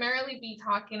I'll primarily be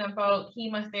talking about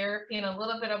chemotherapy and a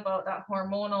little bit about that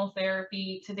hormonal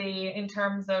therapy today in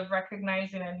terms of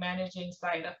recognizing and managing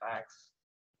side effects.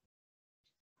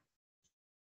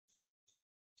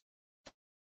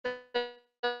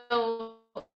 So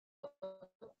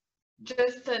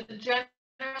just to generally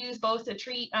use both to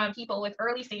treat people with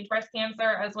early stage breast cancer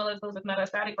as well as those with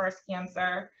metastatic breast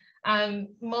cancer.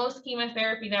 Most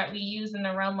chemotherapy that we use in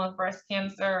the realm of breast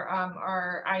cancer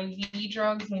are IV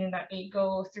drugs, meaning that they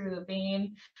go through the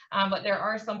vein, but there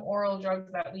are some oral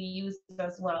drugs that we use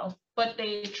as well. But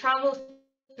they travel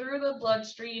through the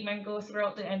bloodstream and go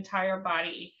throughout the entire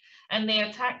body, and they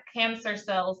attack cancer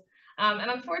cells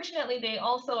And unfortunately, they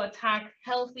also attack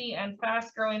healthy and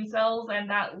fast-growing cells, and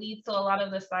that leads to a lot of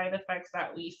the side effects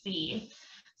that we see.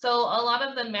 So a lot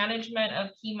of the management of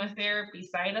chemotherapy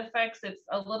side effects, it's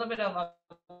a little bit of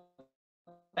a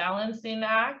balancing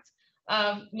act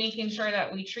of making sure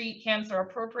that we treat cancer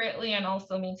appropriately and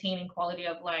also maintaining quality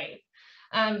of life.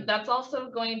 That's also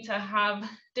going to have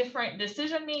different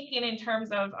decision making in terms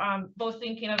of both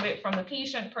thinking of it from the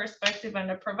patient perspective and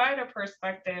the provider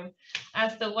perspective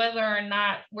as to whether or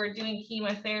not we're doing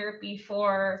chemotherapy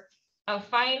for a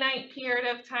finite period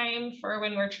of time for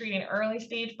when we're treating early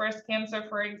stage breast cancer,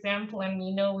 for example, and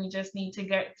we know we just need to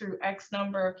get through X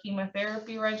number of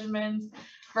chemotherapy regimens,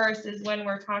 versus when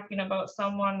we're talking about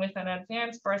someone with an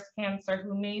advanced breast cancer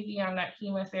who may be on that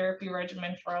chemotherapy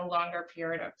regimen for a longer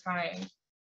period of time.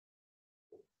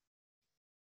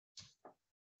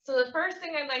 So the first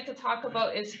thing I'd like to talk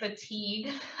about is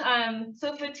fatigue.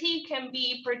 So fatigue can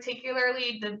be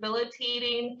particularly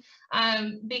debilitating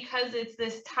because it's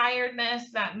this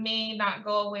tiredness that may not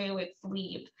go away with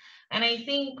sleep. And I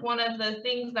think one of the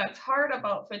things that's hard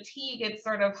about fatigue, it's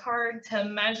sort of hard to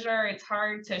measure, it's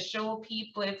hard to show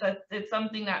people, it's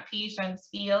something that patients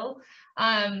feel.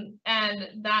 And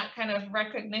that kind of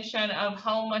recognition of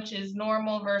how much is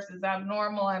normal versus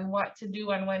abnormal and what to do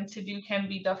and when to do can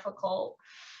be difficult.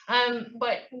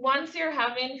 But once you're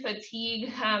having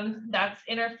fatigue that's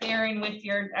interfering with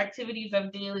your activities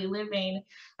of daily living,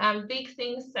 big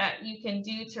things that you can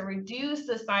do to reduce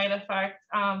the side effects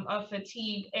of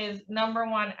fatigue is number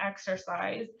one,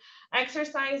 exercise.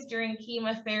 Exercise during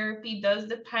chemotherapy does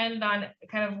depend on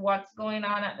kind of what's going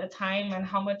on at the time and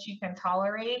how much you can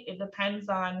tolerate. It depends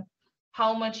on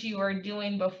how much you were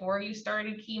doing before you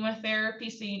started chemotherapy.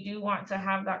 So you do want to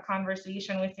have that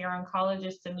conversation with your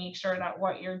oncologist to make sure that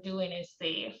what you're doing is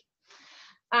safe.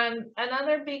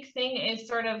 Another big thing is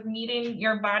sort of meeting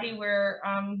your body where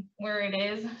it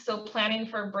is. So planning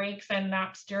for breaks and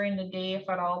naps during the day if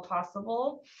at all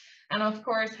possible. And of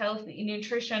course, healthy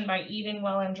nutrition by eating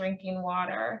well and drinking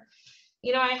water.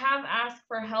 You know, I have asked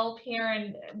for help here,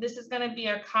 and this is going to be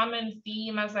a common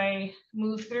theme as I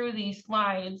move through these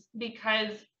slides,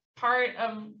 because part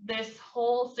of this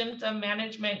whole symptom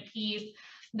management piece,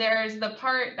 there's the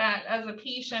part that as a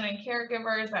patient and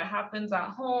caregivers that happens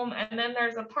at home, and then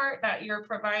there's a part that your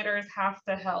providers have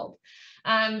to help.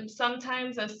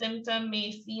 Sometimes a symptom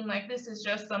may seem like this is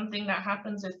just something that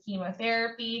happens with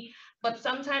chemotherapy, but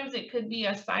sometimes it could be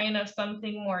a sign of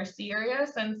something more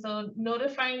serious. And so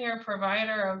notifying your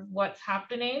provider of what's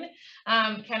happening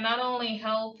can not only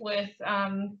help with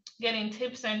getting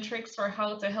tips and tricks for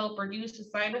how to help reduce the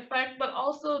side effect, but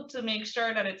also to make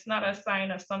sure that it's not a sign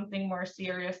of something more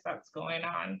serious that's going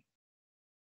on.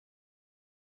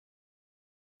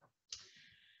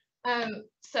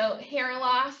 So hair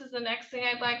loss is the next thing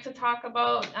I'd like to talk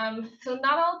about. So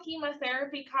not all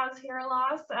chemotherapy causes hair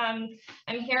loss,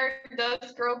 and hair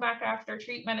does grow back after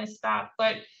treatment is stopped.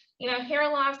 But you know, hair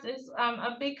loss is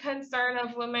a big concern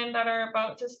of women that are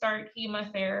about to start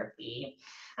chemotherapy.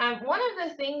 One of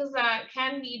the things that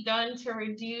can be done to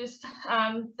reduce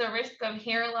the risk of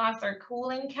hair loss are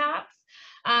cooling caps.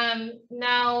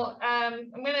 Now,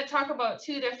 I'm going to talk about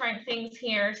two different things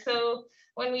here. So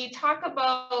when we talk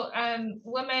about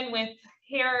women with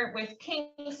hair with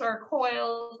kinks or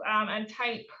coils and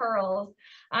tight curls,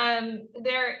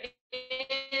 there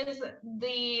is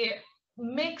the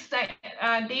mix that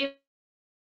data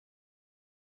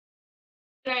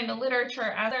in the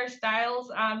literature, other styles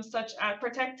such as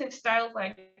protective styles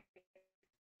like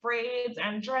braids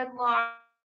and dreadlocks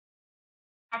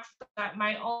that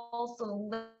might also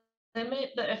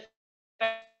limit the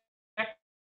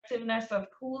effectiveness of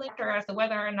cooling as to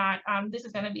whether or not this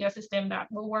is going to be a system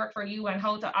that will work for you and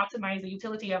how to optimize the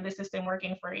utility of the system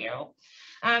working for you.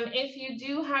 If you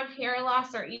do have hair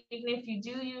loss, or even if you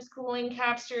do use cooling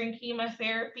caps during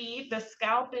chemotherapy, the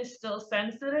scalp is still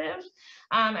sensitive.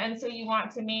 And so you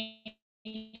want to make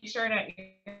sure that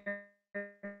you're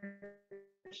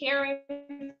caring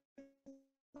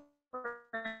for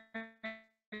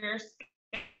your scalp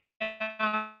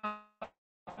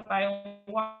by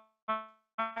washing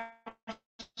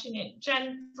it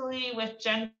gently with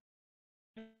gentle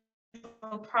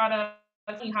products.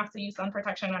 You have to use sun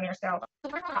protection on your scalp.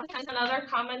 Another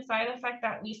common side effect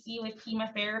that we see with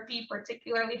chemotherapy,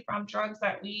 particularly from drugs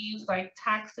that we use like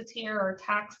Taxotere or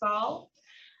Taxol.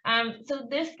 So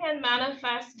this can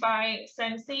manifest by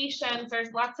sensations.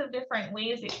 There's lots of different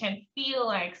ways it can feel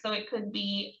like. So it could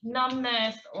be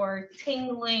numbness or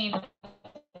tingling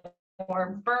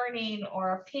or burning or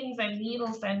a pins and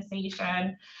needles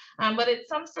sensation, but it's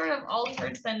some sort of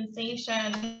altered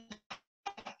sensation.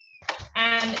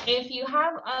 And if you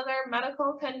have other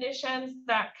medical conditions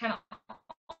that can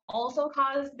also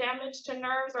cause damage to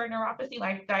nerves or neuropathy,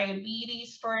 like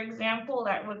diabetes, for example,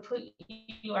 that would put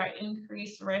you at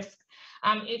increased risk.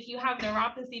 If you have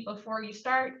neuropathy before you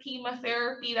start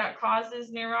chemotherapy that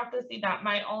causes neuropathy, that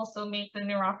might also make the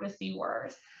neuropathy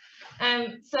worse.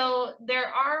 So there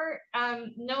are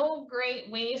no great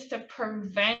ways to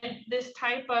prevent this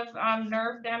type of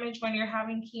nerve damage when you're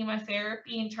having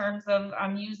chemotherapy in terms of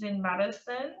using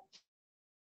medicine.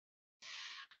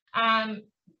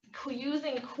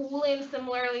 Using cooling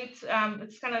similarly,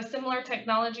 it's kind of similar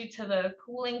technology to the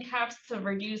cooling caps to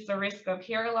reduce the risk of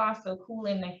hair loss, so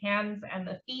cooling the hands and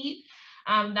the feet.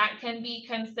 That can be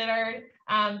considered.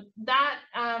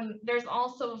 There's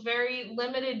also very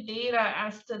limited data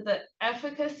as to the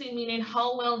efficacy, meaning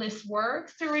how well this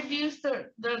works to reduce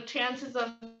the chances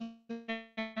of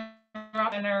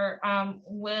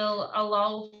will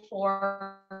allow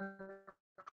for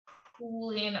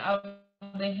cooling of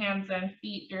the hands and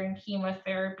feet during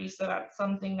chemotherapy. So that's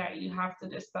something that you have to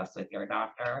discuss with your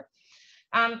doctor.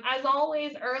 As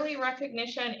always, early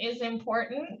recognition is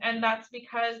important, and that's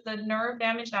because the nerve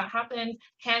damage that happens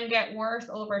can get worse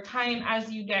over time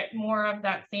as you get more of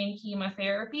that same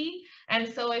chemotherapy. And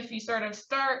so if you sort of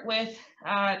start with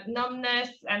numbness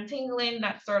and tingling,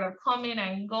 that's sort of coming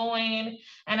and going,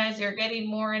 and as you're getting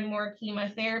more and more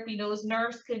chemotherapy, those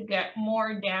nerves could get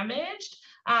more damaged.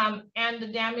 And the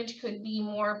damage could be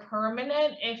more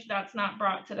permanent if that's not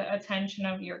brought to the attention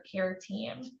of your care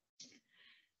team.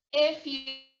 If you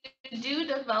do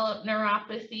develop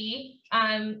neuropathy,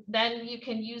 then you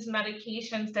can use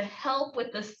medications to help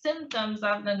with the symptoms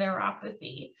of the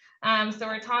neuropathy. So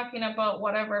we're talking about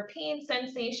whatever pain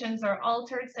sensations or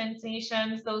altered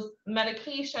sensations. Those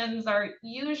medications are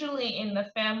usually in the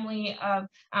family of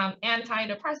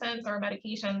antidepressants or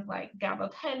medications like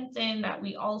gabapentin that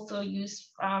we also use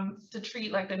to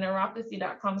treat like the neuropathy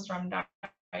that comes from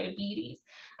diabetes.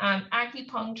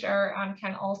 Acupuncture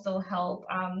can also help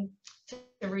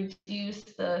to reduce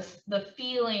the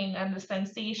feeling and the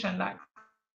sensation that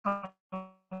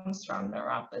comes from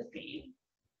neuropathy.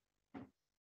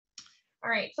 All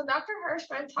right, so Dr.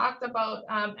 Hershman talked about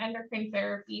endocrine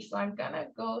therapy, so I'm gonna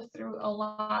go through a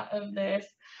lot of this,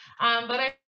 but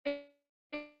I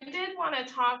did want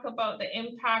to talk about the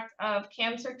impact of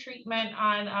cancer treatment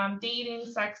on dating,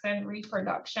 sex, and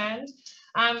reproduction,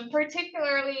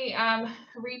 particularly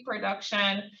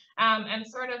reproduction, and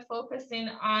sort of focusing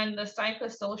on the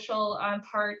psychosocial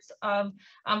parts of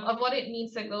what it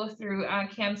means to go through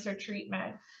cancer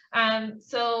treatment.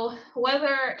 So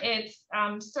whether it's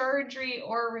surgery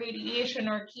or radiation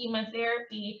or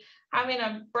chemotherapy, having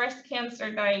a breast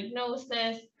cancer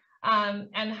diagnosis,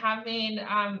 and having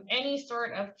any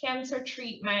sort of cancer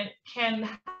treatment can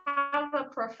have a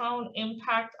profound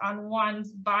impact on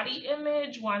one's body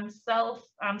image, one's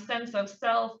sense of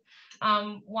self,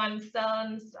 one's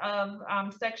sense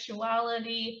of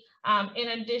sexuality, in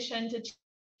addition to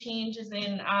changes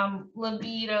in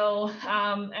libido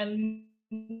and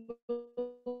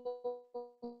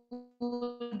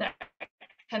that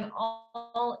can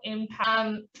all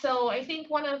impact. So I think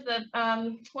one of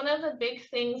the big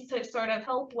things to sort of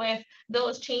help with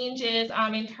those changes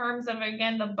in terms of,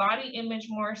 again, the body image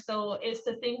more so, is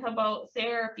to think about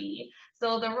therapy.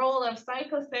 So the role of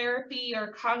psychotherapy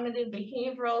or cognitive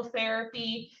behavioral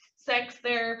therapy, sex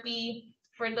therapy,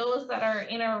 for those that are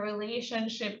in a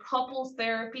relationship, couples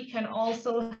therapy can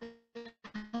also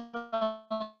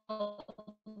help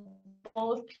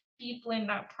both people in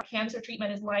that cancer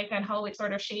treatment is like and how it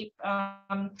sort of shaped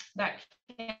that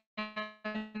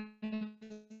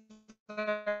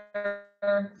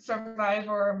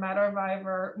survivor or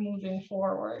metasurvivor moving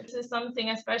forward. This is something,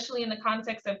 especially in the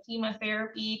context of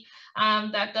chemotherapy,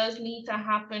 that does need to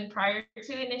happen prior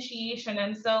to initiation.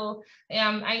 And so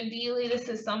ideally, this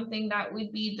is something that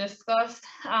would be discussed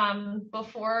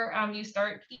before you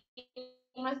start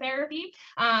chemotherapy,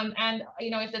 and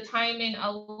if the timing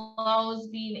allows,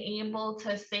 being able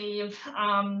to save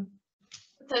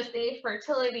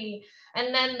fertility.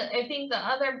 And then I think the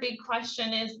other big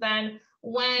question is then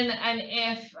when and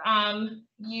if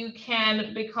you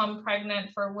can become pregnant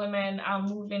for women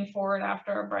moving forward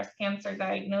after a breast cancer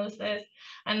diagnosis.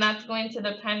 And that's going to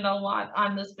depend a lot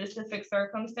on the specific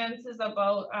circumstances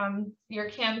about your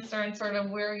cancer and sort of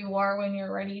where you are when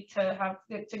you're ready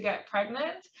to get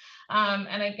pregnant.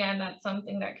 And again, that's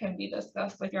something that can be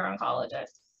discussed with your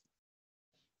oncologist.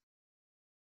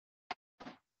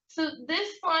 So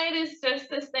this slide is just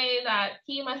to say that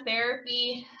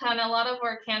chemotherapy and a lot of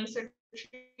our cancer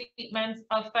treatments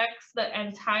affects the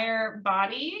entire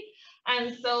body.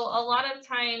 And so a lot of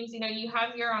times, you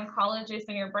have your oncologist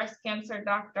and your breast cancer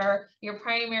doctor, your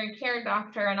primary care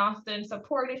doctor, and often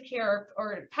supportive care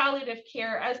or palliative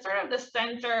care as sort of the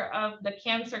center of the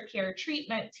cancer care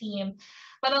treatment team.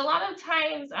 But a lot of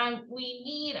times we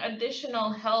need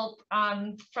additional help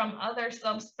from other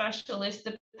subspecialists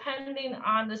depending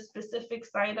on the specific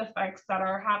side effects that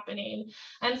are happening.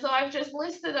 And so I've just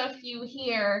listed a few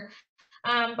here.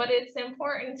 But it's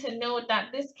important to note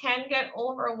that this can get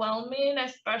overwhelming,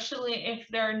 especially if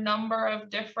there are a number of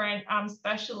different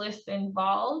specialists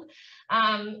involved.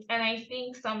 And I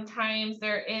think sometimes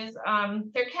there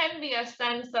can be a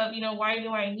sense of, why do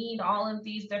I need all of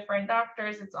these different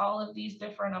doctors? It's all of these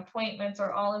different appointments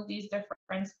or all of these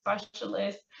different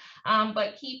specialists.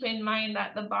 But keep in mind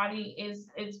that the body is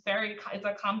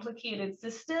a complicated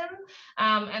system.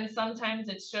 And sometimes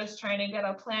it's just trying to get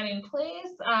a plan in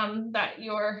place that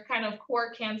your kind of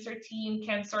core cancer team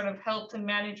can sort of help to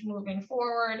manage moving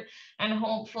forward. And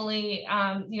hopefully,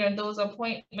 those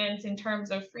appointments in terms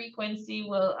of frequency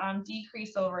will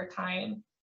decrease over time.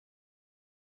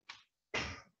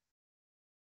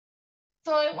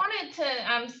 So I wanted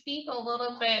to speak a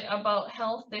little bit about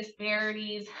health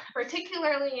disparities,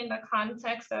 particularly in the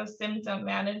context of symptom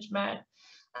management.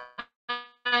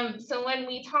 So when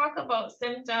we talk about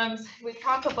symptoms, we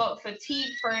talk about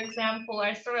fatigue, for example.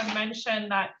 I sort of mentioned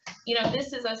that,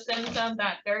 this is a symptom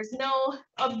that there's no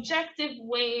objective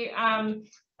way,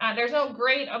 there's no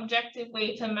great objective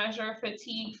way to measure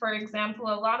fatigue. For example,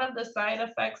 a lot of the side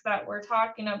effects that we're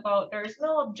talking about, there's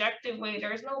no objective way,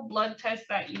 there's no blood test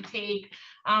that you take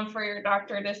for your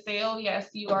doctor to say, oh yes,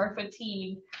 you are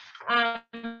fatigued.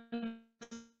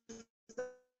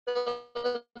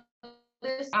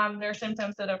 Their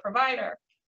symptoms to the provider.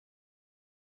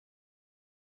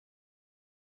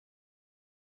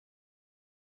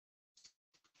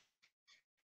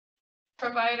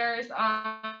 Providers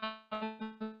are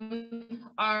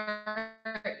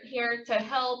here to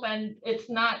help, and it's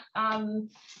not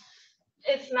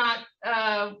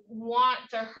want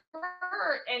to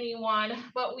hurt anyone,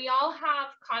 but we all have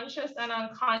conscious and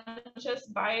unconscious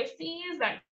biases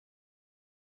that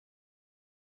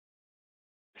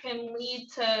can lead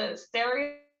to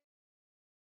stereotypes.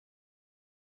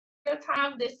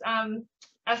 Have this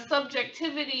a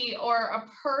subjectivity or a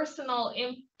personal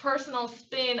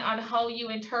spin on how you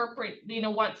interpret,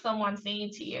 what someone's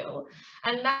saying to you,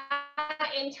 and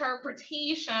that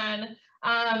interpretation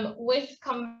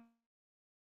combined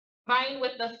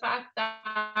with the fact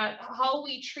that how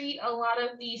we treat a lot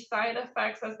of these side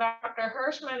effects, as Dr.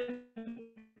 Hershman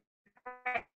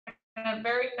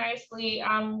very nicely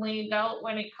laid out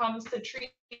when it comes to treating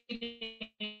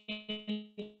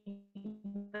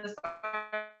the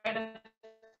side effects.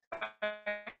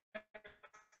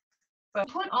 So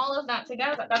put all of that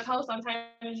together, that's how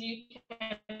sometimes you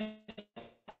can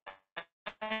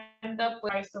end up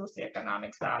with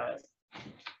socioeconomic status.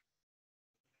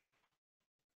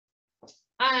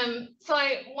 So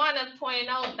I want to point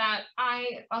out that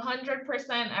I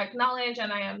 100% acknowledge,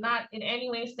 and I am not in any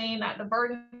way saying that the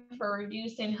burden for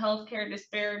reducing healthcare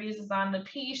disparities is on the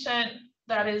patient.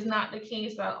 That is not the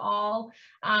case at all.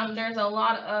 There's a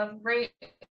lot of great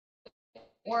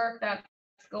work that's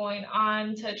going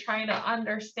on to try to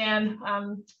understand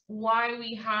why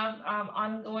we have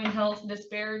ongoing health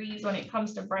disparities when it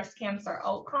comes to breast cancer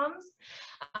outcomes.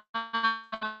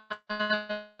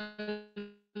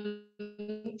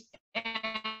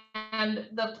 And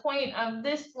the point of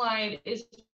this slide is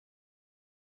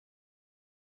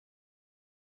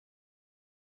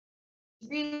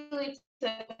really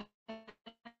to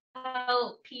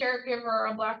help caregiver, or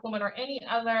a Black woman, or any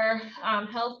other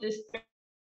health disparity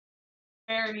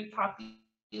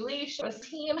population. As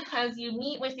team, as you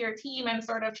meet with your team and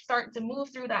sort of start to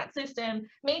move through that system,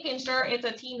 making sure it's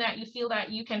a team that you feel that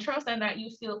you can trust and that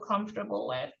you feel comfortable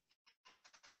with.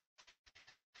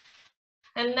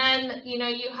 And then, you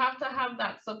have to have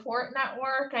that support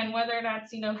network, and whether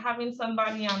that's, having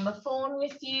somebody on the phone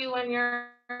with you when you're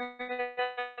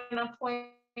in an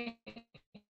appointment,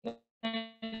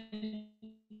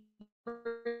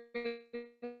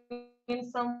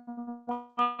 someone,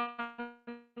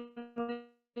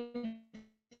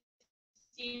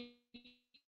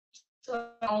 so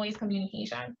always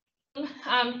communication.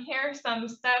 Here are some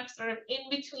steps sort of in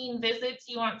between visits.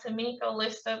 You want to make a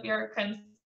list of your concerns.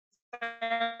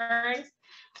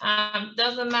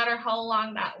 Doesn't matter how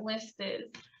long that list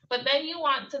is, but then you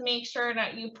want to make sure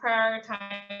that you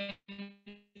prioritize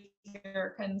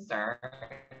your concerns.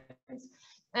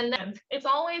 And then it's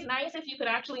always nice if you could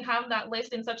actually have that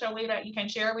list in such a way that you can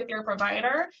share with your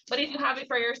provider, but if you have it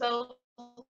for yourself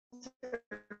to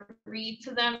read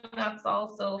to them, that's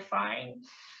also fine.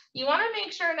 You want to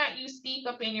make sure that you speak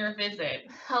up in your visit.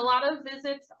 A lot of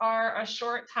visits are a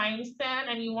short time span,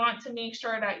 and you want to make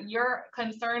sure that your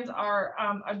concerns are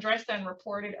addressed and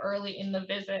reported early in the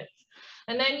visits.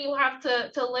 And then you have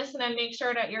to listen and make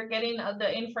sure that you're getting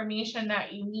the information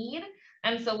that you need.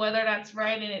 And so whether that's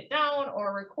writing it down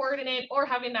or recording it or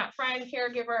having that friend,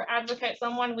 caregiver, advocate,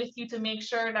 someone with you to make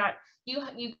sure that you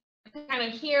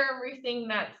kind of hear everything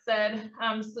that's said,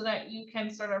 so that you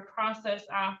can sort of process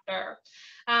after.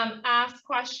 Ask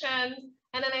questions.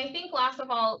 And then I think last of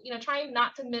all, trying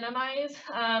not to minimize.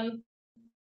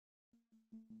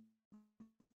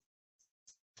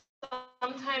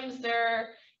 Sometimes there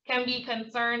can be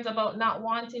concerns about not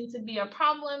wanting to be a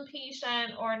problem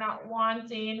patient or not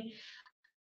wanting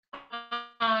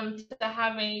to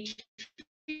have a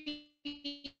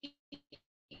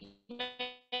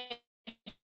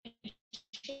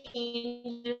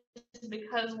changes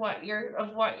because what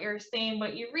you're saying,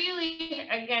 but you really,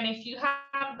 again, if you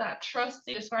have that trust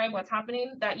to describe what's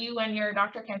happening, that you and your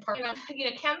doctor can partner.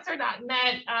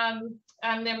 Cancer.net,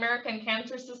 the American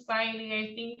Cancer Society,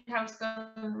 I think, have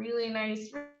some really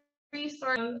nice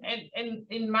resources. And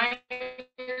in my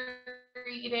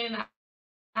reading,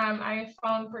 I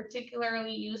found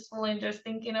particularly useful in just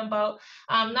thinking about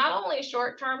not only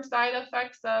short-term side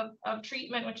effects of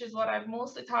treatment, which is what I've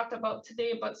mostly talked about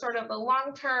today, but sort of the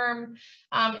long-term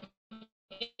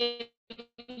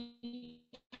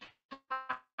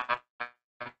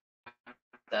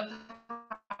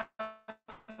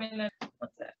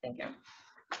what's that? Thank you.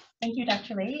 Thank you,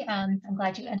 Dr. Lee. I'm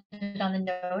glad you ended on the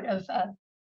note of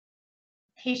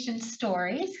patient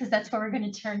stories, because that's where we're going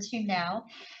to turn to now.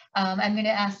 I'm going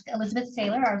to ask Elizabeth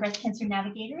Saylor, our breast cancer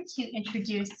navigator, to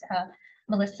introduce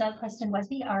Melissa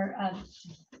Preston-Wesby, our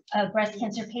breast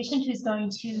cancer patient who's going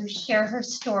to share her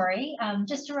story.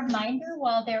 Just a reminder,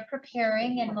 while they're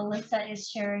preparing and Melissa is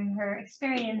sharing her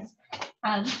experience,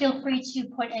 feel free to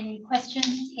put any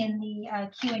questions in the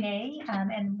Q&A,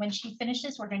 and when she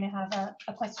finishes, we're going to have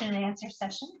a question and answer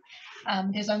session.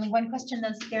 There's only one question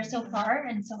that's there so far,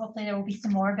 and so hopefully there will be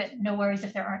some more, but no worries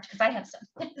if there aren't, because I have some.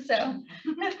 So.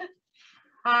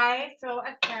 Hi, so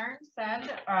as Karen said,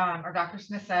 or Dr.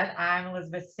 Smith said, I'm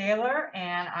Elizabeth Saylor,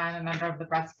 and I'm a member of the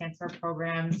breast cancer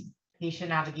program's patient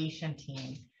navigation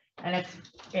team. And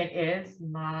it is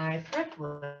my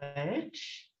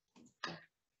privilege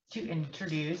to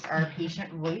introduce our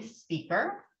patient voice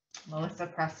speaker, Melissa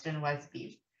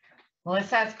Preston-Wesby.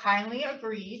 Melissa has kindly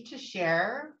agreed to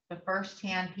share the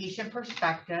firsthand patient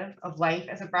perspective of life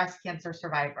as a breast cancer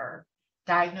survivor,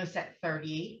 diagnosed at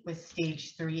 38 with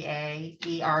stage 3A,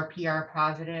 ER/PR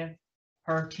positive,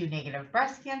 HER2 negative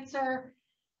breast cancer.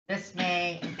 This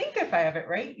May, I think if I have it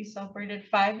right, you celebrated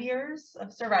 5 years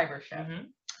of survivorship. Mm-hmm.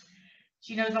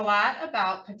 She knows a lot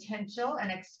about potential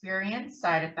and experienced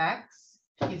side effects.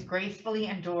 She's gracefully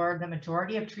endured the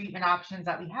majority of treatment options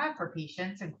that we have for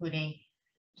patients, including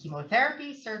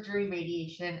chemotherapy, surgery,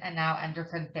 radiation, and now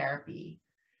endocrine therapy.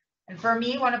 And for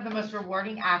me, one of the most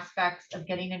rewarding aspects of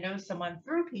getting to know someone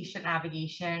through patient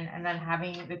navigation and then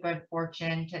having the good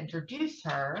fortune to introduce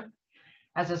her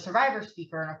as a survivor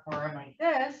speaker in a forum like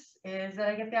this is that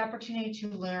I get the opportunity to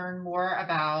learn more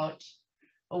about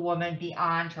a woman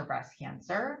beyond her breast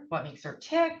cancer, what makes her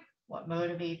tick, what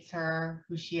motivates her,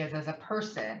 who she is as a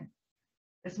person.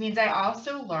 This means I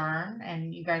also learn,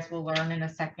 and you guys will learn in a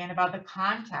second, about the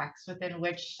context within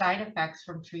which side effects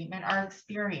from treatment are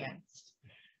experienced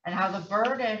and how the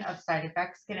burden of side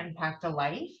effects can impact a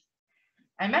life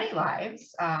and many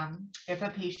lives. If a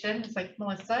patient, like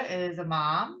Melissa, is a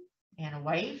mom and a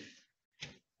wife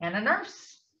and a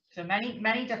nurse. So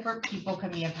many different people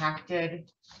can be impacted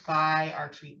by our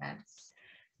treatments.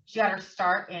 She got her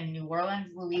start in New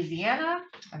Orleans, Louisiana,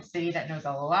 a city that knows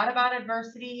a lot about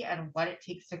adversity and what it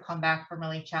takes to come back from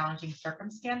really challenging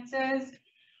circumstances.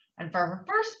 And for her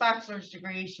first bachelor's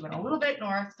degree, she went a little bit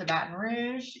north to Baton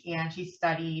Rouge, and she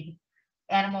studied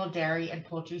animal, dairy, and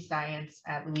poultry science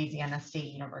at Louisiana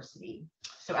State University.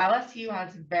 So LSU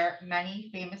has many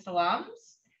famous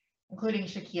alums, including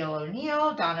Shaquille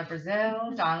O'Neal, Donna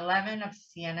Brazile, Don Lemon of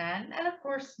CNN, and of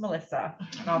course, Melissa.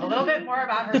 And I'll have a little bit more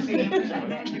about her fame.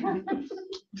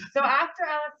 So after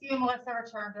LSU, Melissa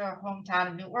returned to her hometown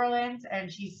of New Orleans,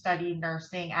 and she studied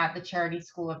nursing at the Charity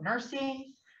School of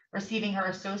Nursing, receiving her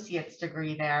associate's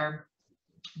degree there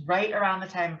right around the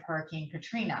time of Hurricane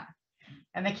Katrina.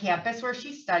 And the campus where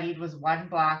she studied was 1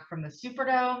 block from the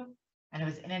Superdome, and it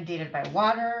was inundated by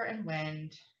water and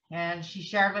wind. And she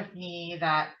shared with me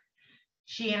that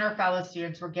she and her fellow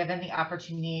students were given the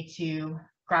opportunity to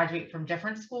graduate from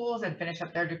different schools and finish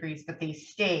up their degrees, but they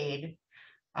stayed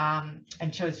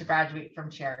and chose to graduate from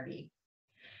charity.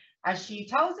 As she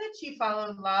tells it, she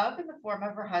followed love in the form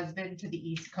of her husband to the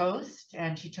East Coast,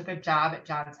 and she took a job at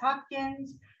Johns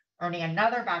Hopkins, earning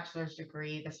another bachelor's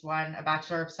degree, this one a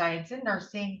Bachelor of Science in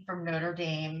Nursing from Notre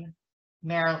Dame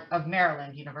of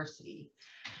Maryland University.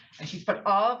 And she's put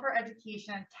all of her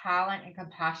education, talent, and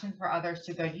compassion for others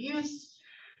to good use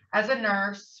as a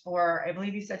nurse for, I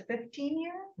believe you said 15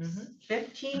 years?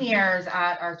 15 years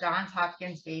at our Johns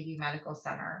Hopkins Baby Medical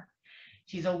Center.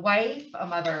 She's a wife, a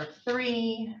mother of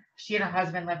 3. She and her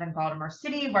husband live in Baltimore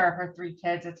City, where her 3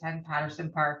 kids attend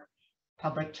Patterson Park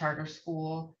Public Charter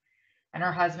School. And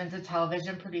her husband's a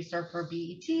television producer for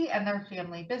BET and their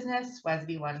family business,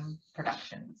 Wesby One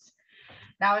Productions.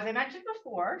 Now, as I mentioned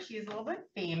before, she is a little bit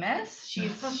famous.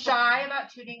 She's shy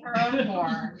about tooting her own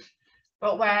horn.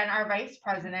 But when our Vice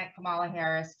President, Kamala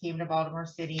Harris, came to Baltimore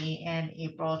City in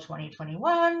April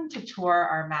 2021 to tour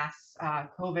our mass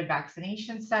COVID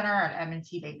vaccination center at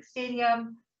M&T Bank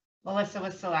Stadium, Melissa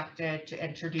was selected to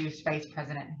introduce Vice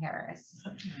President Harris.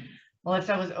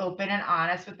 Melissa was open and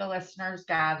honest with the listeners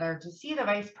gathered to see the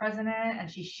Vice President, and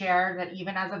she shared that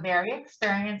even as a very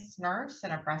experienced nurse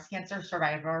and a breast cancer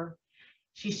survivor,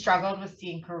 she struggled with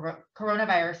seeing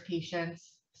coronavirus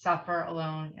patients suffer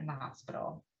alone in the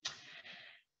hospital.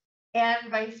 And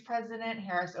Vice President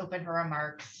Harris opened her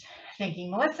remarks, thanking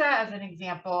Melissa as an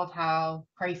example of how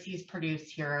crises produce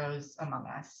heroes among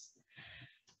us.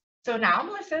 So now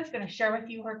Melissa is going to share with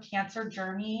you her cancer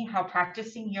journey, how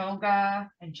practicing yoga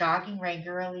and jogging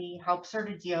regularly helps her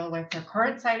to deal with her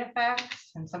current side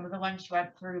effects and some of the ones she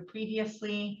went through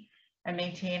previously, and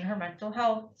maintain her mental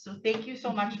health. So thank you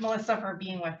so much, Melissa, for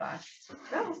being with us.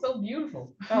 That was so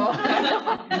beautiful. Oh,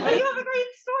 well, you have a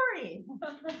great story.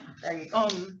 There you go.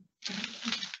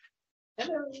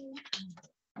 Hello.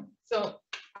 So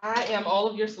I am all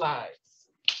of your slides.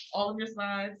 All of your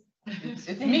slides.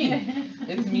 It's me.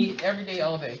 It's me every day,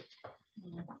 all day.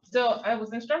 So I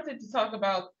was instructed to talk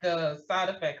about the side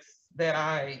effects that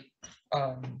I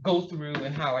go through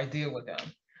and how I deal with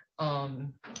them.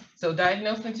 So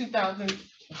diagnosed in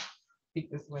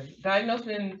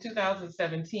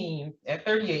 2017 at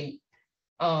 38,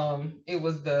 it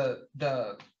was the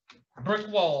brick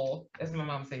wall, as my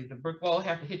mom says, the brick wall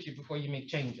have to hit you before you make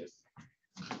changes.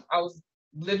 I was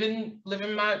living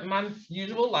my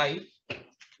usual life,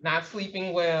 not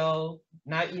sleeping well,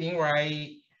 not eating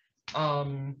right,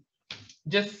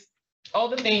 just all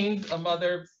the things a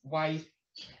mother, wife,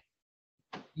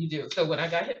 you do. So when I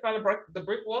got hit by the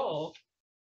brick wall,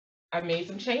 I made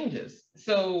some changes.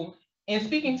 So in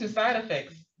speaking to side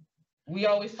effects, we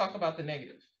always talk about the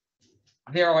negative.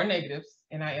 There are negatives,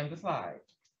 and I am the slide.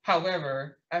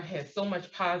 However, I've had so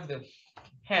much positive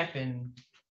happen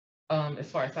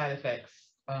as far as side effects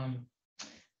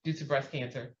due to breast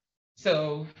cancer.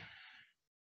 So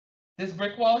this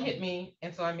brick wall hit me,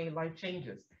 and so I made life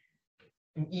changes.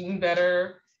 I'm eating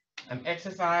better, I'm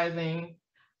exercising,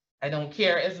 I don't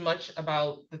care as much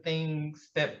about the things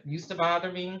that used to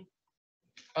bother me.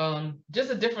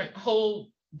 Just a whole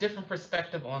different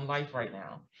perspective on life right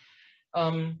now.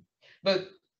 But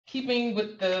keeping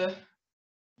with the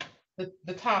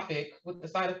topic, with the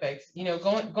side effects, you know,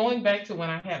 going back to when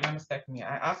I had my mastectomy,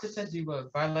 I opted to do a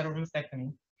bilateral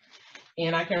mastectomy.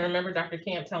 And I can remember Dr.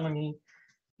 Camp telling me,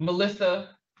 Melissa,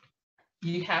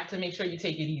 you have to make sure you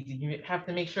take it easy. You have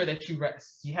to make sure that you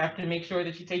rest. You have to make sure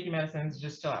that you take your medicines,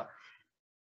 just chill out.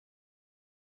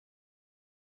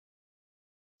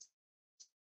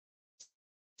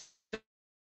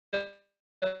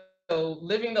 So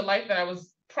living the life that I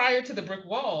was prior to the brick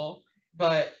wall,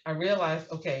 but I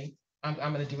realized, okay, I'm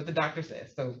going to do what the doctor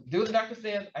says. So do what the doctor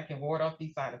says, I can ward off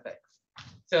these side effects.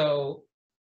 So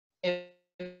in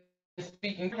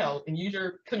speaking of health and use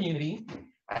your community,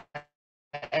 I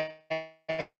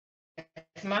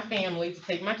asked my family to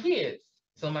take my kids.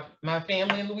 So my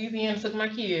family in Louisiana took my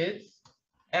kids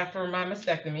after my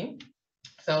mastectomy.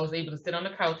 So I was able to sit on the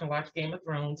couch and watch Game of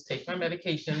Thrones, take my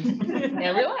medications,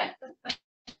 and relax.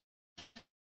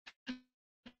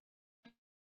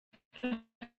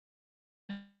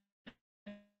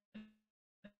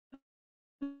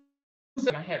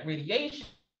 So I had radiation.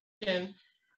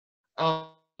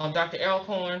 Dr.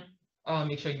 Elkhorn,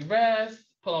 make sure you rest,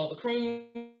 pull all the cream.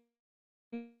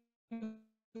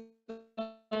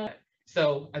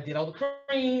 So I did all the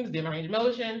creams, did my range of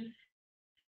motion.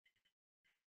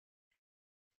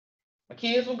 My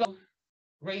kids will go.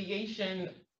 Radiation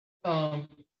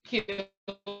kills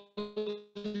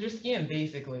your skin,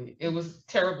 basically. It was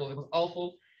terrible. It was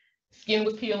awful. Skin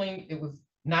was peeling. It was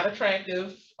not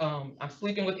attractive. I'm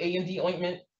sleeping with A&D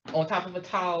ointment on top of a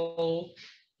towel.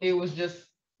 It was just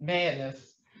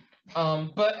madness.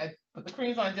 But I put the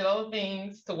creams on, I did all the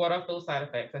things to ward off those side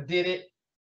effects. I did it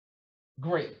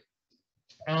great.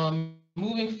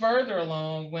 Moving further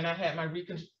along, when I had my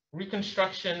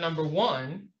reconstruction number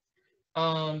 1,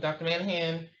 Dr.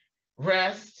 Manahan,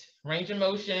 rest, range of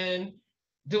motion,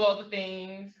 do all the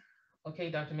things.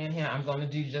 Okay, Dr. Manahan, I'm going to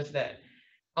do just that.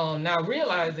 Now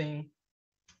realizing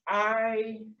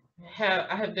I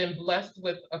have been blessed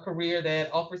with a career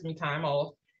that offers me time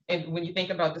off. And when you think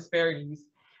about disparities,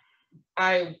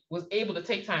 I was able to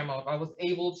take time off. I was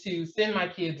able to send my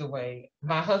kids away.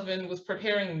 My husband was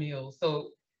preparing meals. So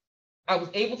I was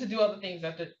able to do other things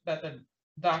that the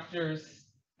doctors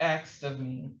asked of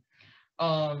me.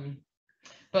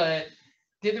 But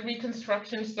did the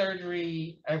reconstruction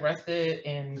surgery, I rested,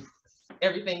 and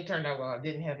everything turned out well. I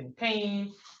didn't have any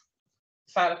pain,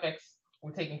 side effects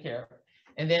were taken care of.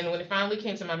 And then when it finally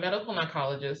came to my medical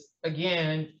oncologist,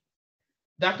 again,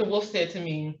 Dr. Wolf said to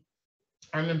me,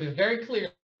 I remember very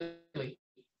clearly,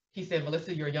 he said,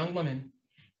 Melissa, you're a young woman,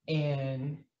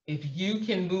 and if you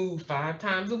can move 5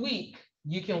 times a week,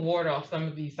 you can ward off some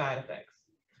of these side effects.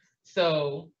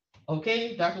 So,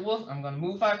 okay, Dr. Wolf, I'm gonna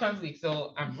move 5 times a week.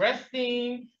 So I'm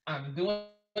resting, I'm doing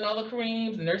all the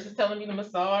creams, the nurse is telling me to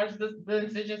massage the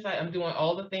incision site, I'm doing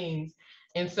all the things.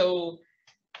 And so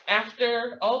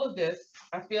after all of this,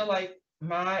 I feel like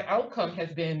my outcome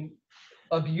has been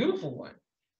a beautiful one.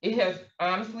 It has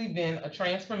honestly been a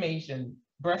transformation.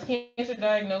 Breast cancer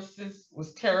diagnosis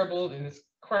was terrible and it's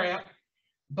crap,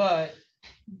 but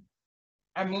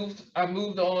I moved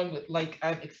on with, like,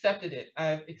 I've accepted it.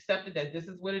 I've accepted that this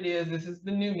is what it is. This is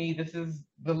the new me. This is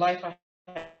the life I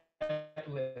have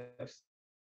to live.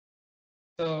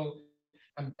 So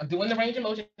I'm doing the range of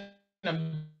motion.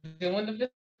 I'm doing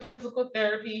the physical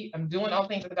therapy. I'm doing all the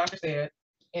things that the doctor said,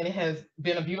 and it has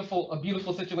been a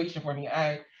beautiful situation for me.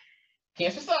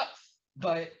 Cancer sucks,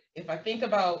 but if I think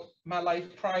about my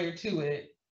life prior to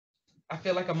it, I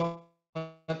feel like I'm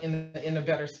in a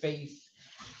better space.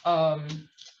 I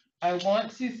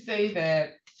want to say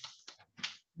that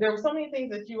there were so many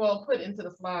things that you all put into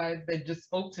the slides that just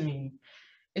spoke to me,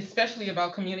 especially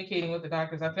about communicating with the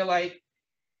doctors. I feel like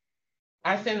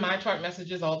I send my chart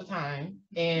messages all the time,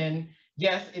 and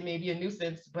yes, it may be a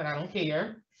nuisance, but I don't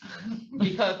care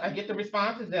because I get the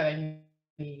responses that I need.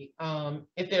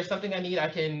 If there's something I need, I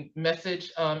can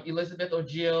message Elizabeth or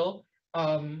Jill,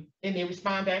 and they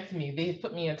respond back to me. They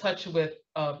put me in touch with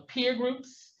peer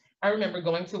groups. I remember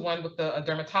going to one with a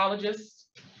dermatologist,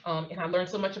 and I learned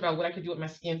so much about what I could do with my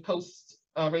skin post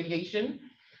radiation.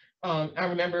 I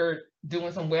remember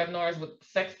doing some webinars with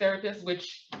sex therapists,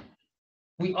 which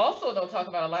we also don't talk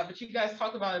about a lot, but you guys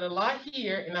talk about it a lot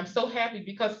here, and I'm so happy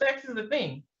because sex is a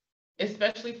thing,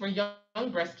 especially for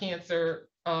young breast cancer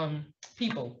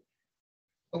people.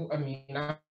 I mean,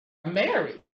 I'm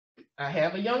married. I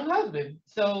have a young husband,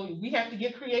 so we have to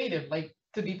get creative. Like,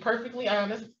 to be perfectly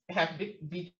honest, have to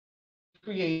be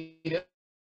creative.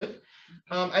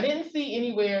 I didn't see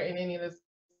anywhere in any of this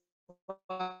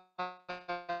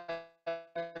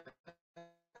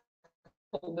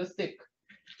holistic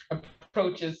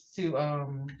approaches to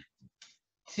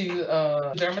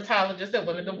dermatologists that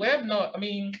went in the webinar. I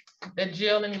mean, that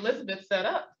Jill and Elizabeth set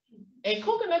up. And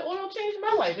coconut oil changed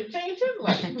my life. It changed his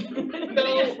life.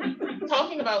 So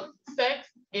talking about sex,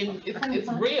 it's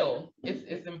real.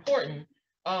 It's important.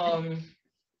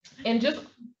 And just,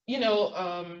 you know,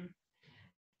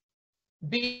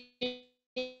 being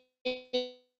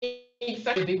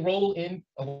such a big role in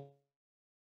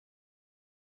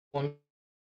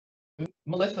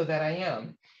Melissa that I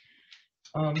am.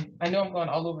 I know I'm going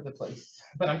all over the place,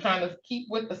 but I'm trying to keep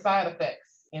with the side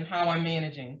effects and how I'm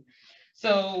managing.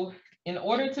 So in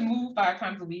order to move 5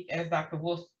 times a week, as Dr.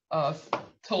 Wolf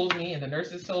told me, and the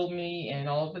nurses told me, and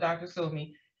all of the doctors told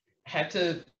me, I had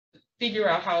to figure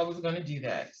out how I was going to do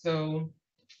that. So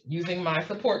using my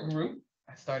support group,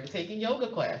 I started taking yoga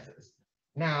classes.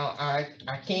 Now, I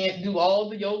can't do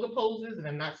all the yoga poses, and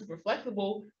I'm not super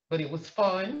flexible, but it was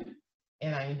fun,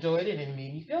 and I enjoyed it, and it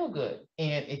made me feel good.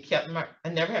 And it kept I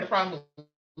never had a problem with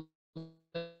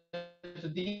it.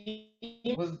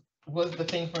 Was the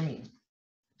thing for me.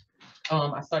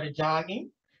 I started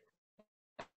jogging.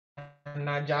 I'm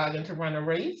not jogging to run a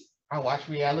race. I watch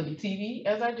reality TV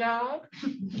as I jog,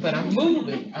 but I'm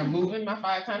moving. I'm moving my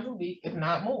 5 times a week, if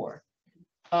not more.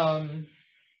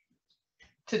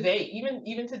 Today,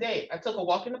 even today, I took a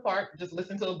walk in the park, just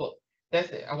listened to a book. That's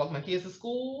it. I walked my kids to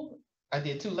school. I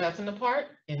did 2 laps in the park,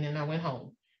 and then I went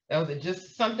home. That was it.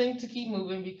 Just something to keep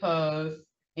moving because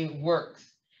it works.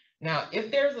 Now,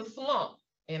 if there's a slump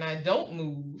and I don't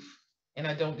move and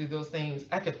I don't do those things,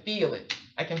 I can feel it.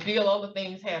 I can feel all the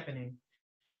things happening.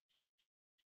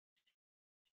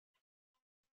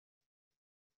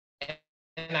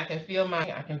 I can feel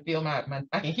I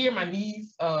can hear my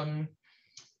knees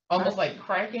almost like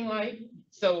cracking, like,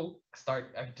 so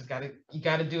you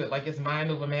gotta do it, like it's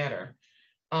mind over matter.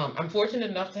 I'm fortunate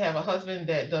enough to have a husband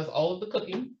that does all of the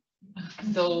cooking.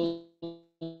 So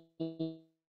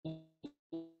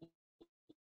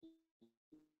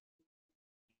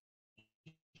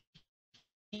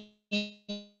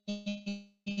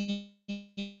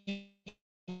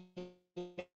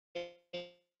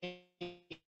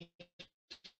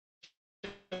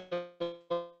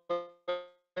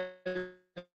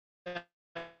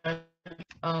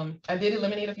I did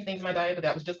eliminate a few things in my diet, but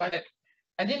that was just by that.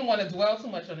 I didn't want to dwell too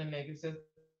much on the negative,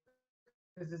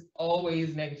 because it's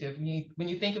always negative. When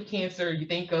you think of cancer, you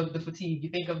think of the fatigue, you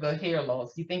think of the hair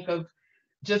loss, you think of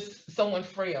just someone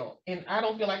frail. And I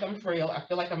don't feel like I'm frail. I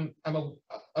feel like I'm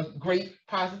a great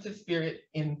positive spirit,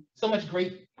 and so much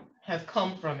great has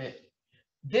come from it.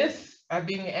 I'm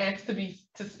being asked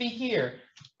to speak here.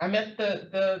 I met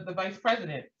the vice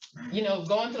president,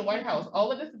 going to the White House.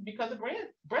 All of this is because of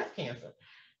breast cancer.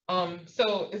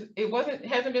 So it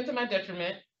hasn't been to my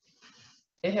detriment.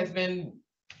 It has been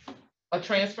a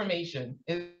transformation,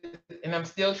 and I'm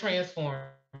still transforming.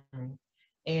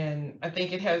 And I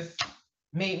think it has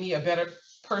made me a better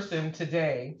person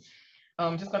today.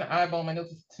 I'm just going to eyeball my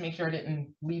notes to make sure I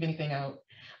didn't leave anything out.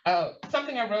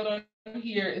 Something I wrote on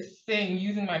here is saying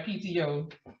using my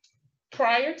PTO.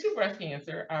 Prior to breast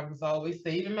cancer, I was always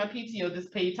saving my PTO, this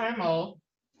paid time off,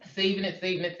 saving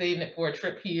it for a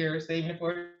trip here, saving it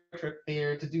for a trip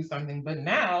there to do something. But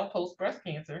now, post breast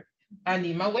cancer, I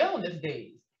need my wellness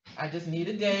days. I just need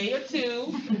a day or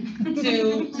two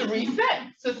to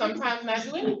reset. So sometimes not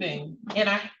do anything. And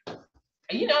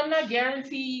I'm not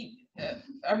guaranteed.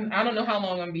 I don't know how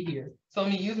long I'm gonna be here. So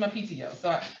I'm gonna use my PTO. So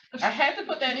I had to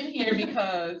put that in here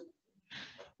because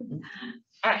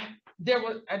I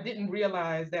didn't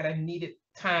realize that I needed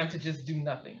time to just do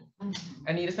nothing.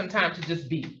 I needed some time to just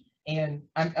be, and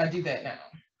I do that now.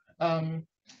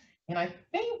 And I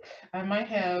think I might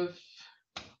have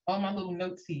all my little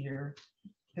notes here,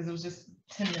 because it was just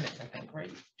 10 minutes, I think,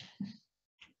 right?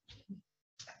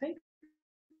 I think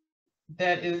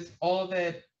that is all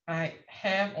that I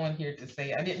have on here to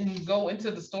say. I didn't go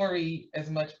into the story as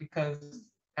much because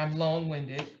I'm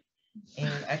long-winded,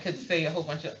 and I could say a whole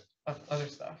bunch of other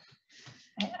stuff.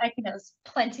 I think that was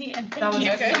plenty, and thank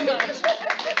you okay. so much.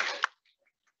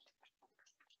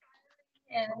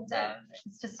 And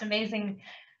it's just amazing.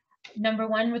 Number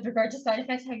one, with regard to side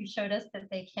effects, how you showed us that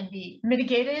they can be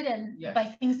mitigated, and Yes. by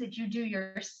things that you do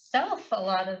yourself a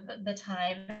lot of the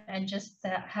time, and just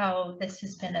how this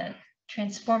has been a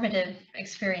transformative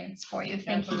experience for you.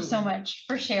 Thank you so Absolutely. much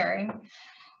for sharing.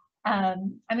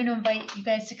 I'm going to invite you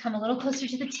guys to come a little closer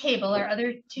to the table. Our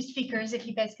other two speakers, if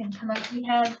you guys can come up, we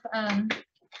have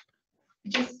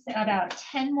just about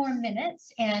 10 more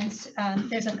minutes, and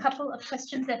there's a couple of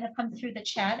questions that have come through the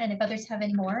chat, and if others have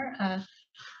any more,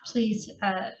 please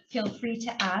feel free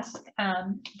to ask.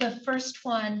 The first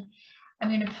one I'm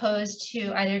going to pose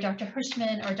to either Dr.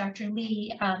 Hershman or Dr.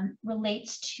 Lee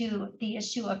relates to the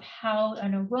issue of how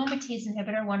an aromatase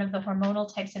inhibitor, one of the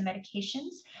hormonal types of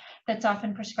medications that's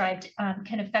often prescribed,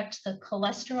 can affect the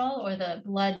cholesterol or the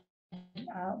blood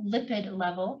lipid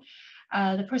level.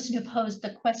 The person who posed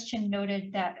the question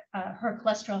noted that her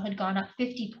cholesterol had gone up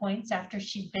 50 points after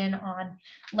she'd been on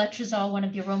letrozole, one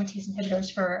of the aromatase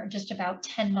inhibitors, for just about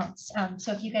 10 months.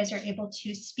 So if you guys are able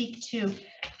to speak to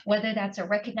whether that's a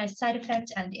recognized side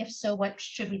effect, and if so, what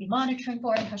should we be monitoring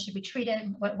for, and how should we treat it?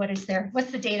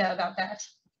 What's the data about that?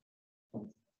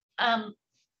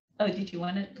 Oh, did you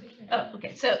want to? Oh,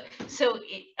 okay.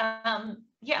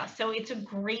 Yeah, so it's a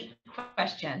great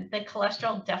question. The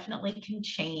cholesterol definitely can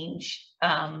change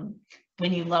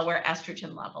when you lower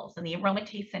estrogen levels, and the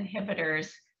aromatase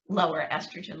inhibitors lower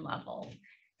estrogen levels.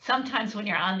 Sometimes when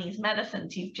you're on these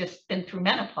medicines, you've just been through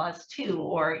menopause too,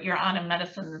 or you're on a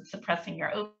medicine that's suppressing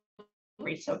your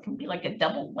ovaries, so it can be like a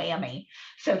double whammy,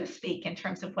 so to speak, in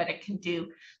terms of what it can do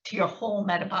to your whole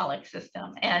metabolic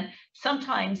system. And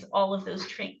sometimes all of those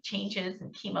changes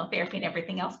and chemotherapy and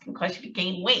everything else can cause you to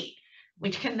gain weight,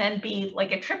 which can then be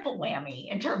like a triple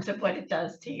whammy in terms of what it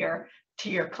does to your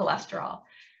cholesterol.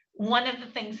 One of the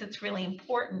things that's really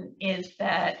important is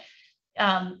that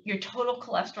your total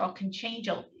cholesterol can change.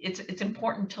 It's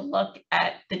important to look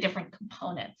at the different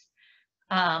components.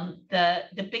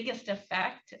 The biggest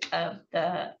effect of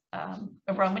the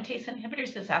aromatase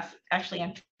inhibitors is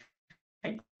actually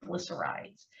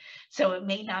triglycerides. So it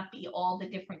may not be all the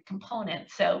different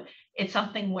components. So it's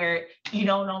something where you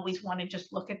don't always want to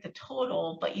just look at the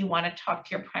total, but you want to talk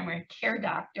to your primary care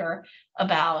doctor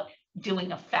about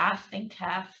doing a fasting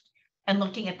test and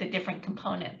looking at the different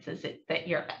components. Is it that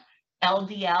your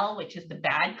LDL, which is the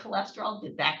bad cholesterol,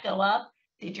 did that go up?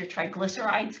 Did your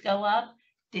triglycerides go up?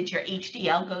 Did your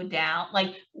HDL go down?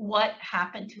 Like, what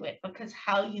happened to it? Because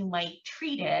how you might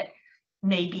treat it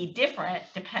may be different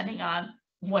depending on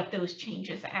what those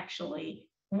changes actually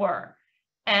were.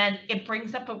 And it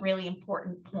brings up a really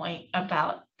important point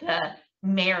about the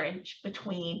marriage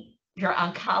between your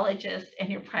oncologist and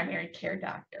your primary care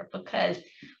doctor, because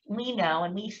we know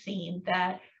and we've seen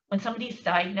that when somebody's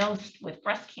diagnosed with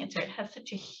breast cancer, it has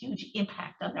such a huge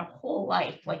impact on their whole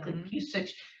life, like you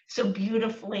so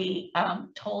beautifully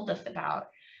told us about.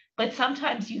 But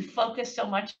sometimes you focus so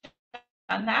much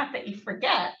on that you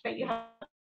forget that you have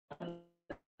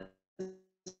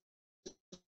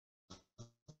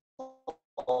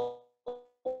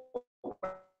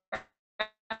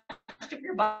of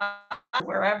your body,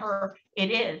 wherever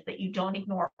it is, that you don't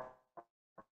ignore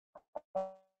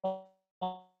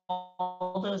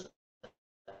all those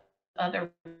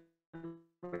other,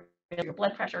 your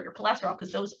blood pressure, your cholesterol,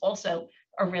 because those also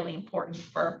are really important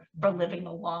for living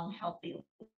a long, healthy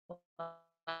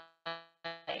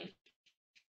life.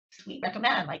 We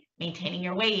recommend like maintaining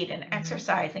your weight and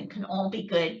exercising can all be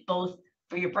good, both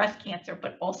for your breast cancer,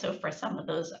 but also for some of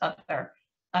those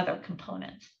other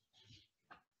components.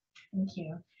 Thank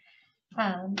you.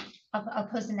 I'll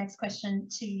pose the next question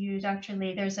to you, Dr.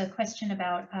 Lee. There's a question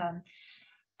about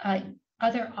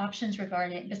other options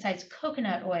regarding, besides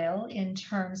coconut oil, in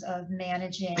terms of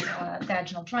managing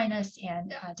vaginal dryness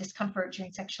and discomfort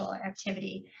during sexual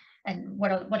activity, and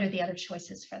what are the other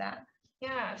choices for that?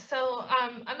 Yeah, so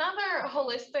another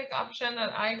holistic option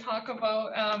that I talk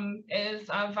about is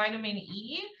vitamin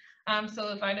E.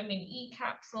 So vitamin E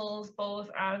capsules, both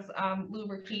as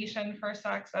lubrication for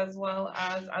sex as well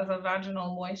as a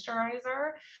vaginal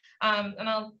moisturizer. And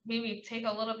I'll maybe take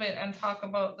a little bit and talk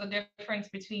about the difference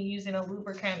between using a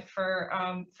lubricant for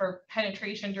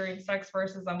penetration during sex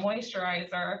versus a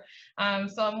moisturizer.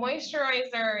 So a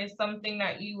moisturizer is something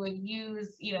that you would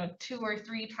use, 2 or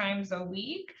 3 times a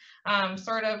week.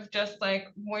 Sort of just like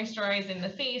moisturizing the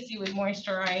face, you would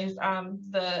moisturize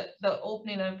the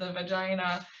opening of the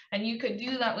vagina. And you could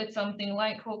do that with something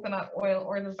like coconut oil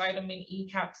or the vitamin E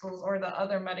capsules or the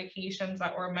other medications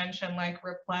that were mentioned like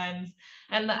Replens.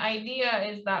 And the idea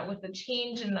is that with the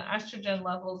change in the estrogen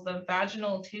levels, the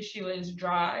vaginal tissue is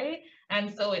dry.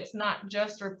 And so it's not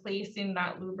just replacing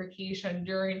that lubrication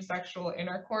during sexual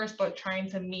intercourse, but trying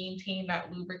to maintain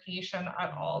that lubrication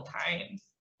at all times.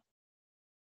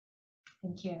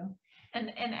 Thank you.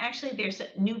 And actually there's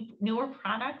newer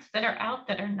products that are out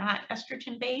that are not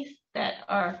estrogen based that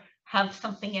have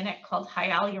something in it called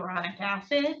hyaluronic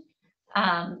acid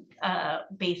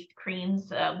based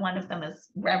creams. One of them is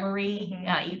Reverie.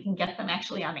 You can get them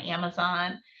actually on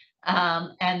Amazon,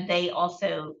 and they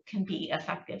also can be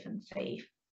effective and safe.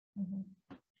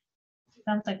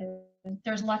 Sounds like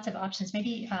there's lots of options.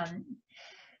 Maybe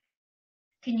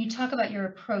can you talk about your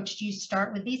approach? Do you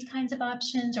start with these kinds of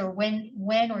options, or when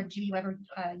or do you ever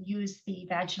use the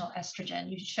vaginal estrogen?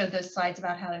 You showed those slides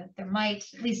about how there might,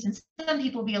 at least in some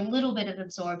people, be a little bit of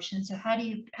absorption. So how do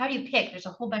you pick? There's a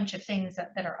whole bunch of things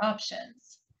that are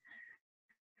options.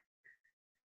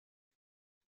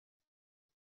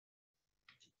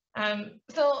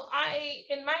 So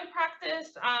in my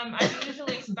practice, I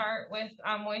usually start with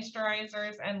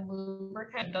moisturizers and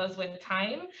lubricant does with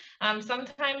time.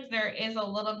 Sometimes there is a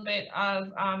little bit of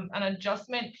an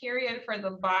adjustment period for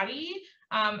the body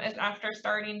as after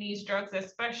starting these drugs,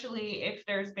 especially if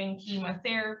there's been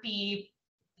chemotherapy.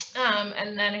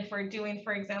 And then if we're doing,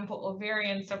 for example,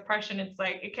 ovarian suppression, it's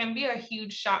like it can be a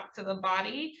huge shock to the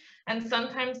body. And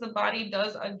sometimes the body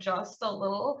does adjust a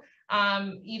little.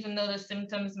 Even though the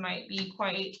symptoms might be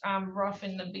quite rough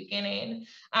in the beginning.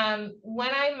 When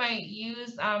I might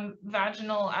use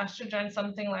vaginal estrogen,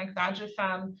 something like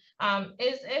Vagifem,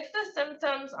 is if the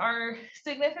symptoms are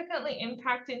significantly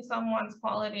impacting someone's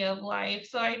quality of life.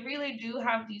 So I really do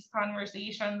have these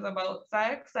conversations about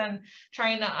sex and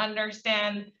trying to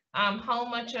understand how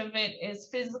much of it is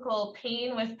physical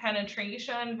pain with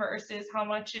penetration versus how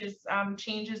much is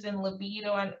changes in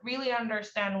libido, and really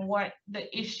understand what the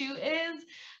issue is,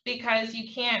 because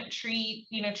you can't treat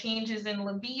changes in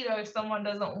libido if someone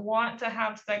doesn't want to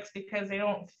have sex because they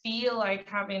don't feel like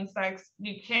having sex.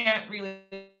 You can't really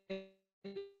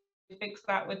fix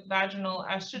that with vaginal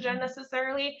estrogen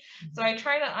necessarily. So I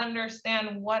try to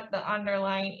understand what the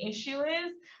underlying issue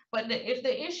is. But if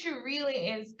the issue really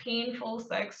is painful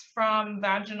sex from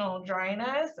vaginal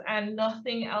dryness and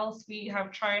nothing else we have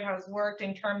tried has worked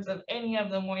in terms of any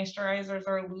of the moisturizers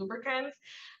or lubricants,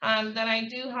 then I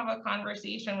do have a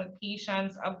conversation with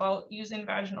patients about using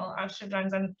vaginal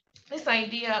estrogens, and this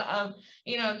idea of,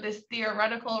 you know, this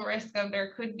theoretical risk of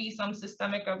there could be some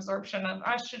systemic absorption of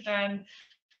estrogen.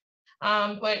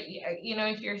 But, you know,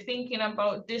 if you're thinking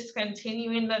about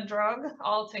discontinuing the drug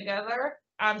altogether,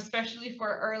 especially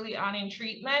for early on in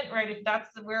treatment, right? If that's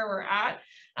where we're at,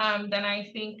 then I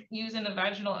think using a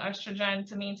vaginal estrogen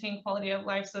to maintain quality of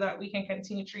life so that we can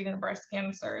continue treating breast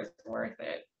cancer is worth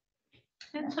it.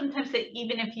 And sometimes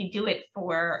even if you do it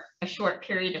for a short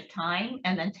period of time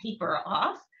and then taper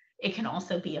off, it can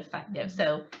also be effective.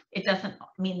 So it doesn't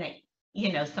mean that,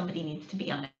 you know, somebody needs to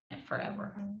be on it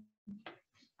forever.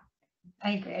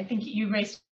 I agree. I think you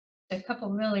raised a couple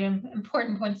really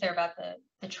important points there about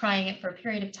the trying it for a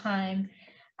period of time.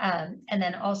 And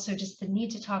then also just the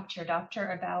need to talk to your doctor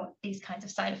about these kinds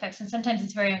of side effects. And sometimes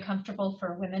it's very uncomfortable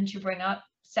for women to bring up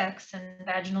sex and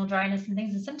vaginal dryness and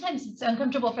things. And sometimes it's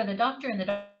uncomfortable for the doctor, and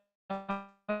the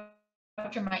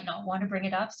doctor might not want to bring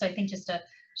it up. So I think just a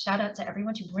shout out to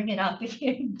everyone to bring it up.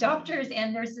 Doctors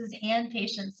and nurses and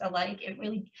patients alike,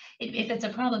 if it's a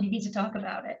problem, you need to talk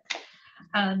about it.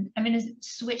 I'm going to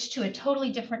switch to a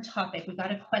totally different topic. We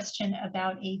got a question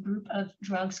about a group of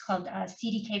drugs called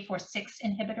CDK4/6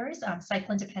 inhibitors,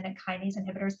 cyclin-dependent kinase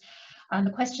inhibitors. The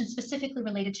question specifically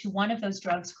related to one of those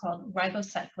drugs called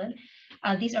ribociclib.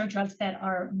 These are drugs that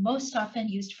are most often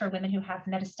used for women who have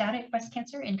metastatic breast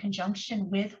cancer in conjunction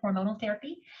with hormonal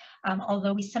therapy,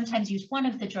 although we sometimes use one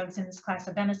of the drugs in this class,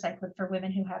 abemaciclib, for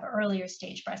women who have earlier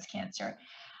stage breast cancer.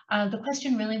 The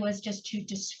question really was just to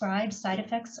describe side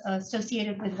effects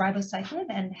associated with ribociclib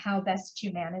and how best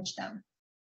to manage them.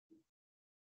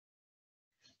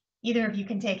 Either of you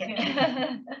can take it.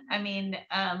 I mean,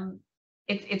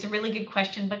 it's a really good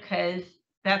question, because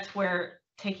that's where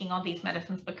taking all these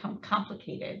medicines become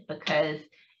complicated, because,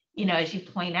 you know, as you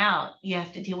point out, you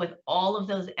have to deal with all of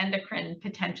those endocrine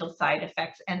potential side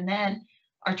effects. And then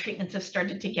our treatments have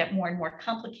started to get more and more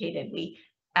complicated. We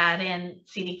add in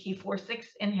CDK4/6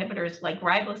 inhibitors like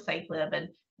ribociclib, and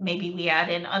maybe we add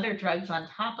in other drugs on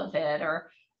top of it,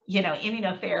 or, you know,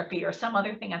 immunotherapy or some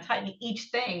other thing on top. And each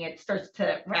thing, it starts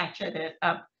to ratchet it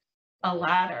up a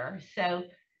ladder. So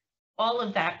all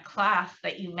of that class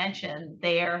that you mentioned,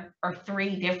 there are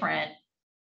 3 different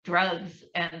drugs,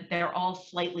 and they're all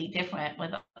slightly different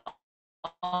with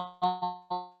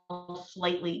all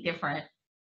slightly different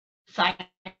side